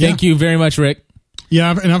 Excellent. Thank you very much, Rick.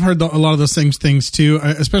 Yeah, and I've heard a lot of those things too.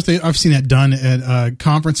 Especially, I've seen that done at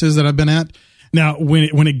conferences that I've been at. Now,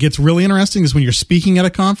 when it gets really interesting is when you're speaking at a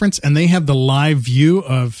conference and they have the live view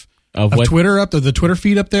of Twitter up, the Twitter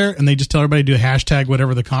feed up there, and they just tell everybody to do a hashtag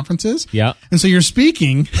whatever the conference is. Yeah. And so you're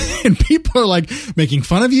speaking, and people are like making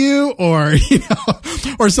fun of you, or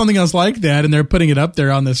or something else like that, and they're putting it up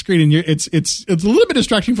there on the screen, and it's a little bit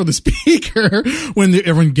distracting for the speaker when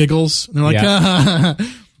everyone giggles. And they're like,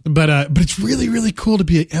 But it's really cool to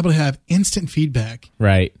be able to have instant feedback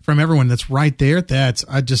from everyone that's right there.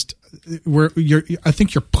 I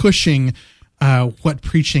think you're pushing what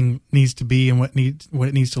preaching needs to be and what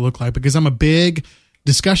it needs to look like, because I'm a big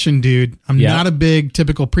discussion dude. I'm not a big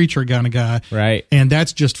typical preacher kind of guy. Right. And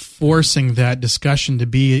that's just forcing that discussion to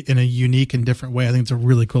be in a unique and different way. I think it's a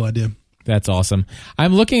really cool idea. That's awesome.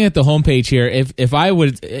 I'm looking at the homepage here. If I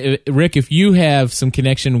would, Rick, if you have some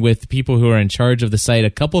connection with people who are in charge of the site,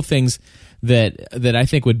 a couple of things that I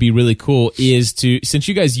think would be really cool is since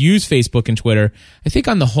you guys use Facebook and Twitter, I think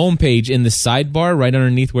on the homepage in the sidebar right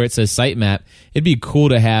underneath where it says sitemap, it'd be cool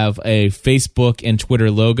to have a Facebook and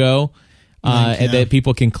Twitter logo that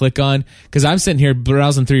people can click on. Because I'm sitting here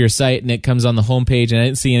browsing through your site and it comes on the homepage and I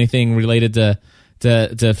didn't see anything related to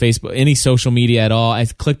Facebook, any social media at all. I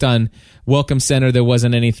clicked on Welcome Center, there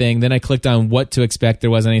wasn't anything. Then I clicked on What to Expect,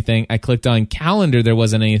 there wasn't anything. I clicked on Calendar, there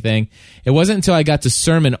wasn't anything. It wasn't until I got to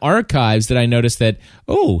Sermon Archives that I noticed that,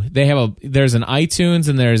 there's an iTunes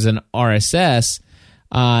and there's an RSS,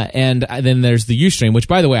 and then there's the Ustream, which,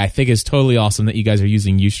 by the way, I think is totally awesome that you guys are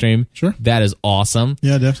using Ustream. Sure. That is awesome.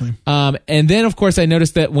 Yeah, definitely. And then, of course, I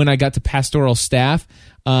noticed that when I got to pastoral staff,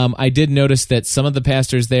 I did notice that some of the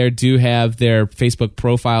pastors there do have their Facebook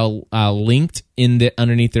profile linked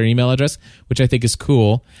underneath their email address, which I think is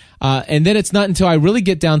cool. And then it's not until I really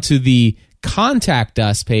get down to the Contact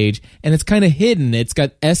Us page, and it's kind of hidden. It's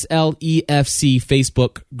got SLEFC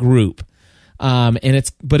Facebook group.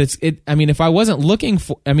 If I wasn't looking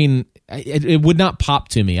for, it would not pop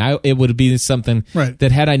to me. It would be something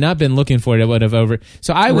that had I not been looking for it, it would have over.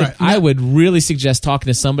 So I would really suggest talking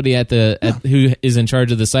to somebody who is in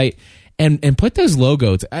charge of the site and put those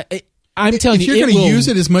logos. I'm telling you, if you're going to use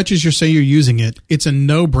it as much as you say you're using it, it's a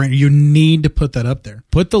no-brainer. You need to put that up there.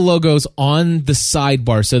 Put the logos on the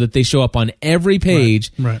sidebar so that they show up on every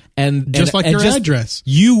page. Right. And just like your address.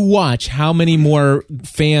 You watch how many more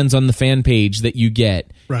fans on the fan page that you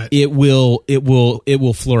get. Right. It will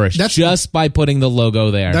flourish just by putting the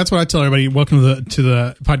logo there. That's what I tell everybody. Welcome to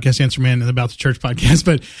the podcast Answer Man and About the Church podcast.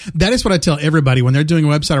 But that is what I tell everybody when they're doing a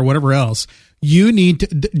website or whatever else. You need to,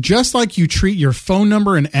 just like you treat your phone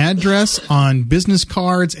number and address on business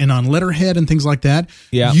cards and on letterhead and things like that,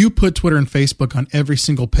 you put Twitter and Facebook on every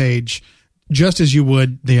single page just as you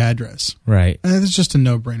would the address. Right. And it's just a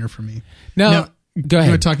no-brainer for me. Now go ahead.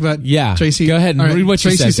 You want to talk about Tracy? Go ahead and read what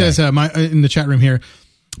Tracy you said. Tracy says in the chat room here,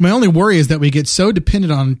 my only worry is that we get so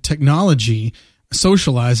dependent on technology,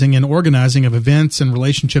 socializing and organizing of events and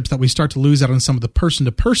relationships that we start to lose out on some of the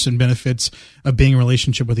person-to-person benefits of being in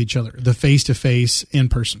relationship with each other, the face-to-face,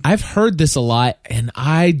 in-person. I've heard this a lot, and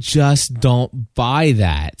I just don't buy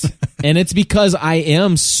that. And it's because I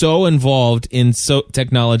am so involved in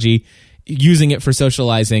technology, using it for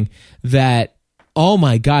socializing, that, oh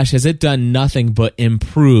my gosh, has it done nothing but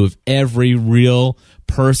improve every real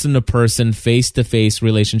person-to-person, face-to-face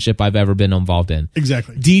relationship I've ever been involved in.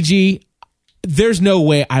 Exactly. DG, there's no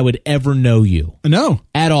way I would ever know you. No.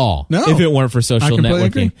 At all. No. If it weren't for social networking.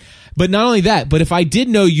 Agree. But not only that, but if I did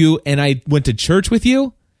know you and I went to church with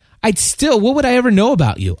you, what would I ever know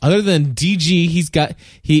about you? Other than DG,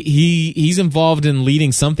 he's involved in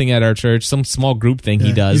leading something at our church, some small group thing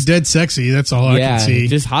he does. He's dead sexy, that's all I can see.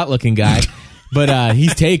 Just hot looking guy. But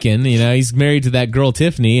he's taken, he's married to that girl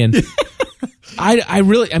Tiffany, and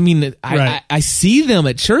I see them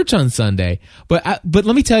at church on Sunday. But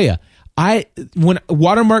let me tell you, when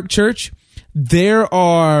Watermark Church, there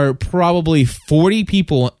are probably 40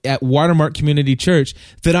 people at Watermark Community Church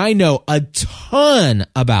that I know a ton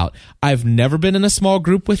about. I've never been in a small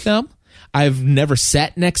group with them. I've never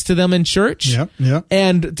sat next to them in church. Yep.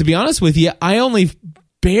 And to be honest with you, I only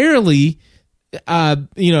barely, our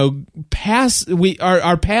paths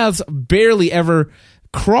barely ever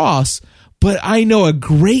cross. but I know a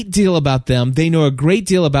great deal about them. They know a great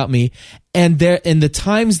deal about me. And the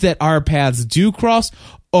times that our paths do cross,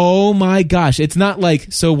 oh my gosh, it's not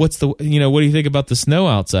like, so what do you think about the snow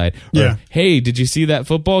outside? Or, hey, did you see that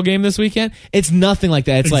football game this weekend? It's nothing like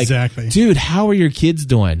that. It's exactly. like, dude, how are your kids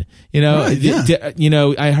doing?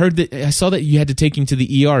 I heard that, I saw that you had to take him to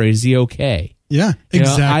the ER. Is he okay? Yeah,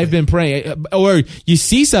 exactly. I've been praying. Or you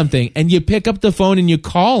see something and you pick up the phone and you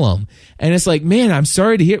call them. And it's like, man, I'm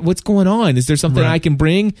sorry to hear what's going on. Is there something I can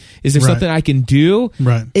bring? Is there something I can do?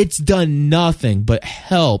 Right. It's done nothing but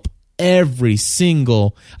help every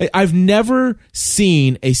single. I've never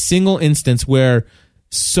seen a single instance where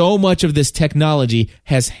so much of this technology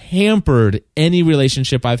has hampered any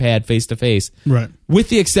relationship I've had face to face. Right. With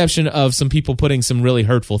the exception of some people putting some really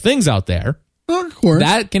hurtful things out there. Well, of course.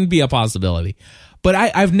 That can be a possibility. But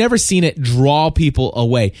I've never seen it draw people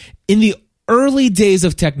away. In the early days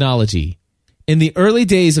of technology,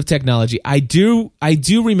 I do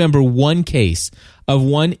remember one case of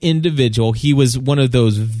one individual. He was one of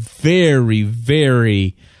those very,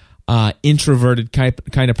 very introverted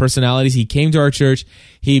kind of personalities. He came to our church.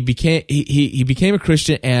 He became a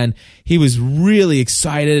Christian, and he was really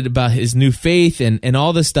excited about his new faith and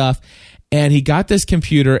all this stuff. And he got this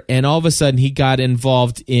computer, and all of a sudden he got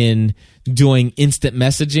involved in doing instant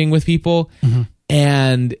messaging with people. Mm-hmm.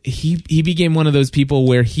 And he became one of those people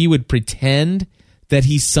where he would pretend that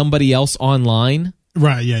he's somebody else online.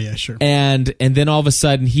 Right. Yeah. Sure. And then all of a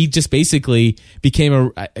sudden he just basically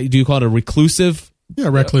became do you call it a reclusive? Yeah,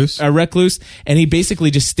 recluse. A recluse. And he basically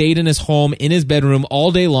just stayed in his home, in his bedroom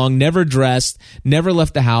all day long, never dressed, never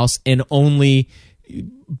left the house, and only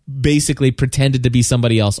basically pretended to be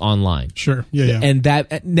somebody else online. Sure. Yeah. And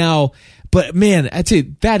that now, but man, I tell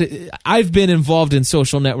you that I've been involved in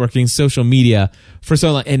social networking, social media for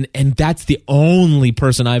so long, and that's the only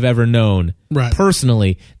person I've ever known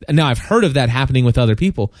personally. Now I've heard of that happening with other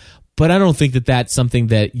people, but I don't think that that's something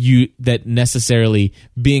that necessarily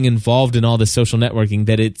being involved in all this social networking,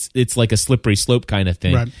 that it's like a slippery slope kind of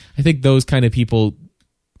thing. Right. I think those kind of people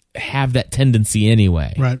have that tendency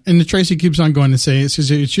anyway. Right. And Tracy keeps on going to say,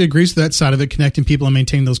 she agrees with that side of it, connecting people and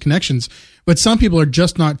maintaining those connections. But some people are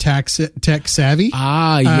just not tech savvy.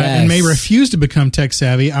 Yes. And may refuse to become tech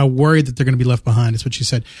savvy. I worry that they're going to be left behind, is what she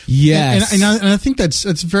said. Yes. And I think that's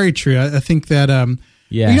very true. I think that,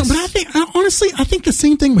 yes. But I think the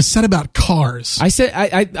same thing was said about cars. I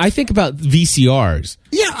think about VCRs.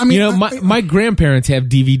 Yeah. I mean, my grandparents have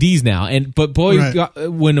DVDs now, but boy,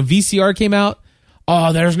 when a VCR came out,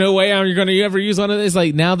 oh, there's no way you're going to ever use one of this.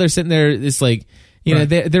 Like now they're sitting there. It's like,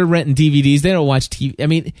 they're renting DVDs. They don't watch TV. I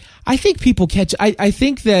mean, I think people I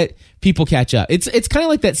think that people catch up. It's kind of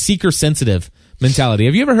like that seeker sensitive mentality.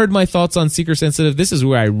 Have you ever heard my thoughts on seeker sensitive? This is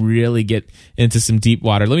where I really get into some deep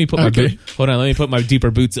water. Let me put Let me put my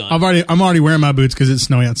deeper boots on. I'm already wearing my boots because it's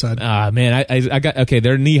snowy outside. Man, I got okay.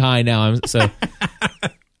 They're knee high now.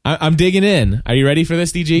 I'm digging in. Are you ready for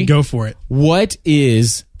this, DG? Go for it. What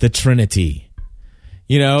is the Trinity?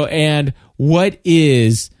 And what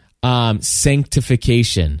is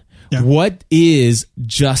sanctification? Yeah. What is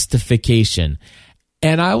justification?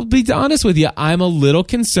 And I'll be honest with you, I'm a little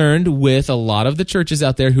concerned with a lot of the churches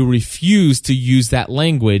out there who refuse to use that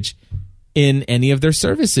language in any of their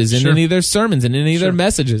services, in any of their sermons, in any of their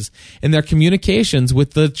messages, in their communications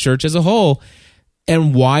with the church as a whole.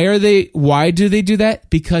 And why do they do that?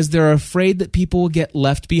 Because they're afraid that people will get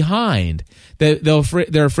left behind. They're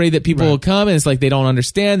afraid that people will come and it's like they don't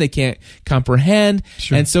understand, they can't comprehend.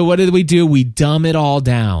 Sure. And so what do? We dumb it all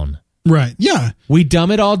down. Right. Yeah. We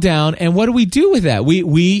dumb it all down, and what do we do with that?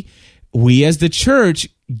 We as the church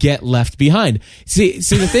get left behind. See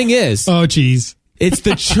the thing is, oh geez. It's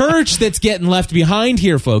the church that's getting left behind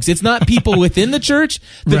here, folks. It's not people within the church,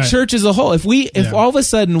 the church as a whole. If all of a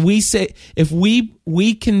sudden we say, if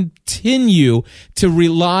we continue to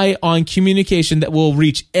rely on communication that will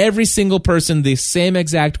reach every single person the same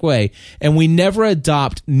exact way, and we never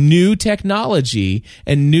adopt new technology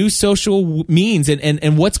and new social means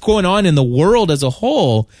and what's going on in the world as a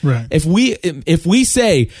whole, if we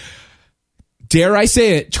say, dare I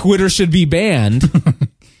say it, Twitter should be banned.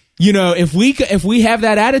 If we have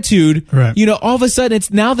that attitude, all of a sudden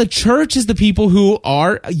it's now the church is the people who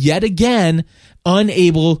are yet again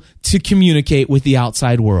unable to communicate with the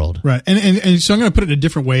outside world. Right. And so I'm going to put it a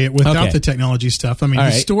different way without the technology stuff. I mean,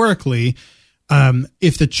 historically,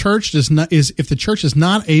 if the church is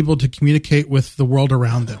not able to communicate with the world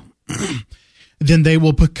around them, then they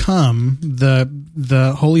will become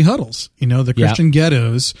the holy huddles, the Christian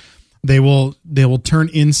ghettos. They will turn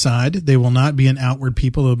inside. They will not be an outward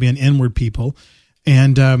people. They'll be an inward people.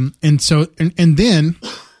 And then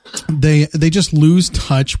they just lose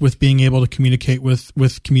touch with being able to communicate with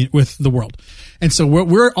the world. And so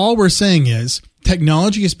we're saying is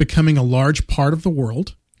technology is becoming a large part of the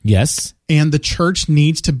world. Yes. And the church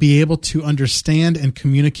needs to be able to understand and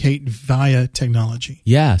communicate via technology.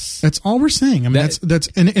 Yes. That's all we're saying. I mean,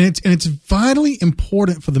 it's vitally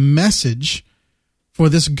important for the message, for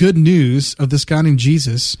this good news of this guy named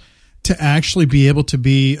Jesus to actually be able to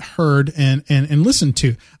be heard and listened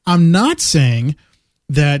to. I'm not saying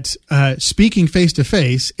that speaking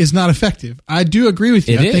face-to-face is not effective. I do agree with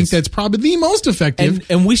you. I think that's probably the most effective.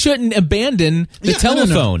 And we shouldn't abandon the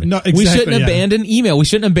telephone. No, exactly, we shouldn't abandon email. We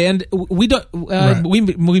shouldn't abandon. We don't. Right.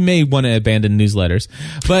 We may want to abandon newsletters,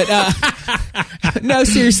 but no,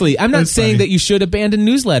 seriously, I'm not saying that you should abandon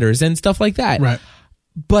newsletters and stuff like that. Right.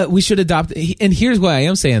 But we should adopt. And here's what I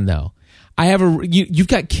am saying though. I have you've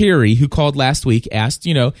got Carrie who called last week, asked,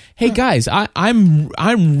 hey guys, now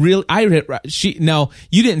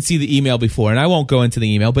you didn't see the email before and I won't go into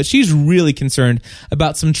the email, but she's really concerned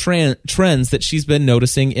about some trends that she's been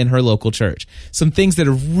noticing in her local church, some things that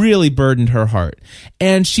have really burdened her heart.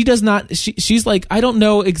 And she's like, I don't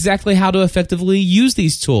know exactly how to effectively use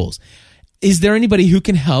these tools. Is there anybody who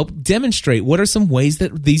can help demonstrate what are some ways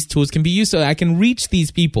that these tools can be used so I can reach these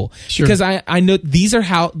people? Sure. Because I know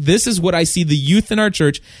this is what I see the youth in our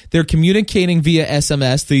church. They're communicating via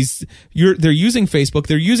SMS. They're using Facebook.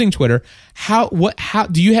 They're using Twitter. How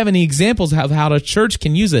do you have any examples of how the church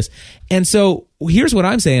can use this? And so here's what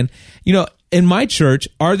I'm saying. In my church,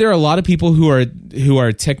 are there a lot of people who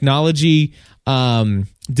are technology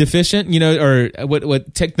deficient, or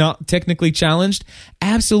technically challenged?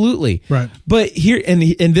 Absolutely. Right. But here, and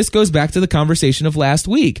this goes back to the conversation of last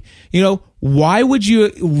week. Why would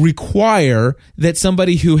you require that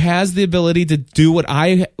somebody who has the ability to do what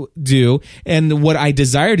I do and what I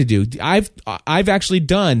desire to do? I've actually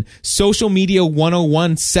done social media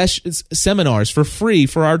 101 seminars for free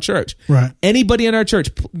for our church. Right. Anybody in our church,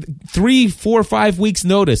 3, 4, 5 weeks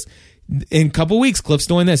notice. In a couple weeks, Cliff's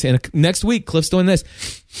doing this. And next week, Cliff's doing this.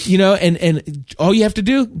 And all you have to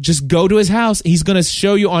do, just go to his house. He's going to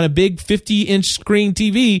show you on a big 50-inch screen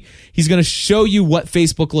TV. He's going to show you what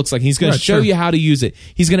Facebook looks like. He's going to show you how to use it.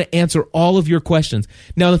 He's going to answer all of your questions.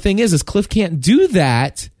 Now, the thing is Cliff can't do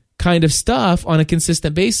that kind of stuff on a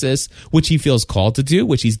consistent basis, which he feels called to do,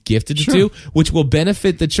 which he's gifted to do, which will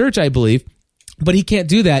benefit the church, I believe. But he can't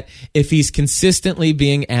do that if he's consistently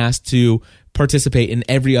being asked to participate in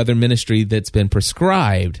every other ministry that's been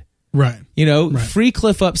prescribed. Right. Free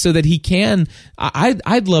Cliff up so that he can.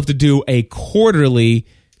 I'd love to do a quarterly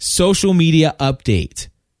social media update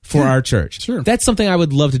for our church. Sure. That's something I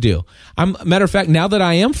would love to do. Matter of fact, now that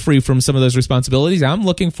I am free from some of those responsibilities, I'm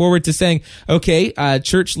looking forward to saying, okay,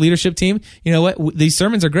 church leadership team, you know what? These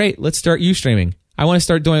sermons are great. Let's start Ustreaming. I want to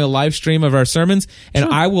start doing a live stream of our sermons, and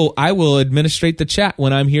I will administrate the chat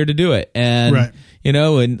when I'm here to do it. And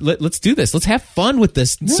and let's do this. Let's have fun with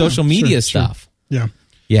this social media stuff. Yeah.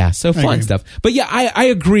 Yeah, so fun stuff. But yeah, I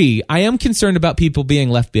agree. I am concerned about people being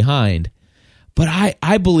left behind. But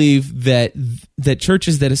I believe that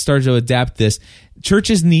churches that have started to adapt this,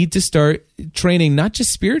 churches need to start training not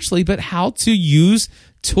just spiritually, but how to use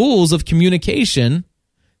tools of communication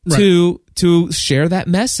to share that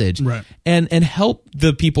message, and help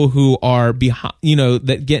the people who are behind,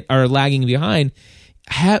 are lagging behind.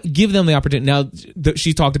 Give them the opportunity. Now,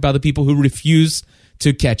 she talked about the people who refuse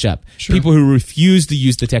to catch up, people who refuse to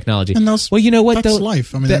use the technology. And well, you know what? That's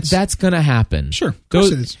life. I mean, that's going to happen. Sure, of course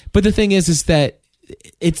it is. But the thing is that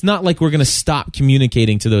it's not like we're going to stop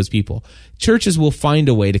communicating to those people. Churches will find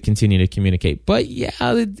a way to continue to communicate. But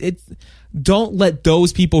don't let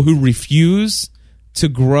those people who refuse to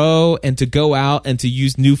grow and to go out and to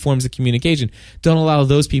use new forms of communication, don't allow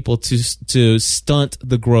those people to stunt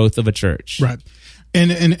the growth of a church. Right. And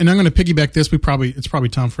I'm going to piggyback this. It's probably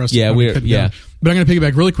time for us. Yeah, But I'm going to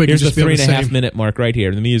piggyback really quick. Here's and just the 3.5 minute mark right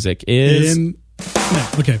here. The music is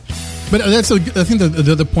okay. But I think the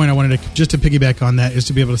other point I wanted to piggyback on that is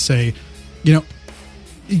to be able to say,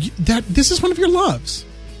 that this is one of your loves.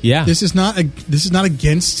 Yeah, this is not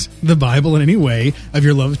against the Bible in any way of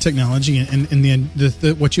your love of technology and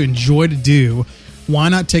the what you enjoy to do. Why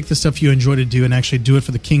not take the stuff you enjoy to do and actually do it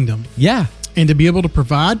for the kingdom? Yeah. And to be able to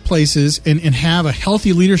provide places and have a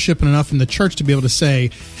healthy leadership and enough in the church to be able to say,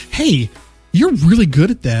 hey, you're really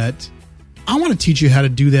good at that. I want to teach you how to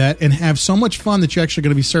do that and have so much fun that you're actually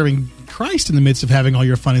going to be serving Christ in the midst of having all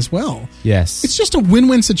your fun as well. Yes. It's just a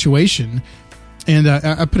win-win situation. And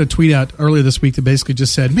I put a tweet out earlier this week that basically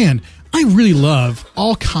just said, man, I really love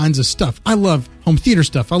all kinds of stuff. I love home theater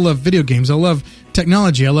stuff. I love video games. I love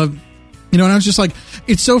technology. I love... and I was just like,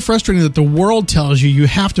 it's so frustrating that the world tells you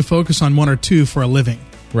have to focus on one or two for a living.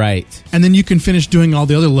 Right. And then you can finish doing all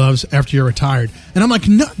the other loves after you're retired. And I'm like,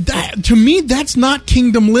 no, to me, that's not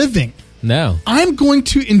kingdom living. No. I'm going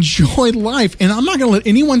to enjoy life, and I'm not going to let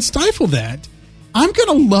anyone stifle that. I'm going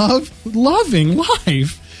to love loving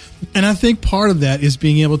life. And I think part of that is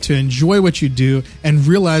being able to enjoy what you do and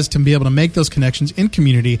realize to be able to make those connections in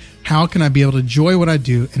community. How can I be able to enjoy what I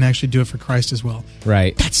do and actually do it for Christ as well?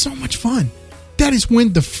 Right. That's so much fun. That is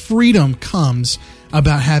when the freedom comes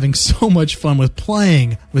about having so much fun with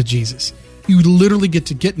playing with Jesus. You literally get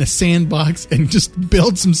to get in a sandbox and just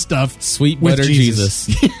build some stuff. Sweet butter Jesus.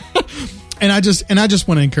 And I just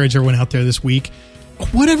want to encourage everyone out there this week,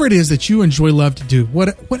 whatever it is that you enjoy, love to do,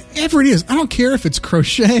 whatever it is, I don't care if it's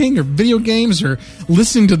crocheting or video games or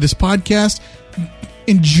listening to this podcast,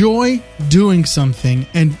 enjoy doing something,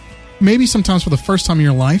 and maybe sometimes for the first time in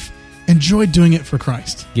your life, enjoy doing it for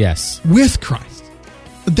Christ. Yes. With Christ.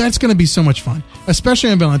 That's going to be so much fun, especially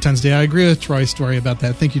on Valentine's Day. I agree with Troy's story about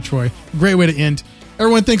that. Thank you, Troy. Great way to end.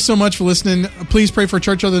 Everyone, thanks so much for listening. Please pray for a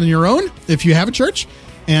church other than your own if you have a church,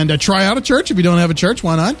 and try out a church if you don't have a church.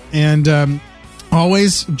 Why not? And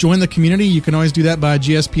always join the community. You can always do that by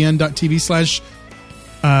gspn.tv/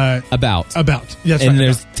 About. That's and right,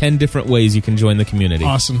 there's about. 10 different ways you can join the community.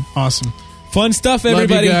 Awesome. Fun stuff,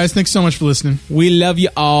 everybody. Love you guys. Thanks so much for listening. We love you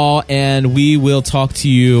all, and we will talk to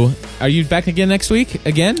you. Are you back again next week?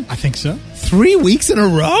 Again? I think so. 3 weeks in a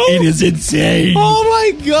row? It is insane. Oh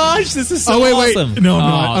my gosh, this is so awesome. Wait. No,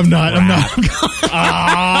 I'm not. Yeah.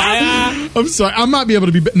 I'm sorry. I might be able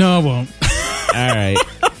to be. No, I won't. All right.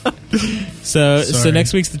 So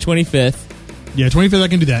next week's the 25th. Yeah, 25th. I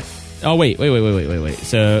can do that. Oh wait.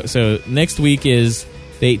 So next week is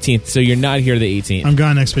the 18th. So you're not here the 18th. I'm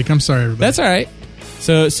gone next week. I'm sorry, everybody. That's all right.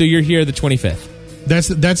 So you're here the 25th.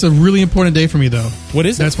 That's a really important day for me, though. What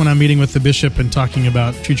is it? That's when I'm meeting with the bishop and talking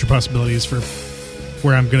about future possibilities for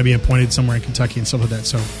where I'm going to be appointed somewhere in Kentucky and stuff like that.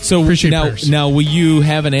 So appreciate prayers. Now, will you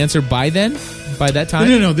have an answer by then? By that time?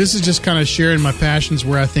 No. This is just kind of sharing my passions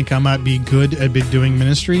where I think I might be good at doing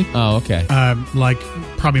ministry. Oh, okay. Like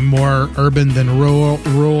probably more urban than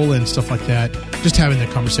rural and stuff like that. Just having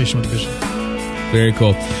that conversation with the bishop. Very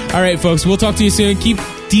cool. All right, folks. We'll talk to you soon. Keep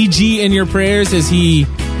DG in your prayers as he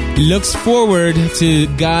looks forward to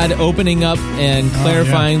God opening up and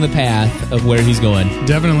clarifying the path of where he's going.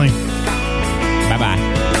 Definitely. Bye-bye.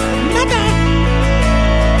 Bye-bye.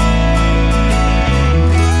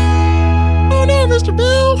 Oh, no, Mr.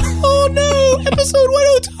 Bill. Oh, no. Episode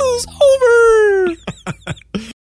 102 is over.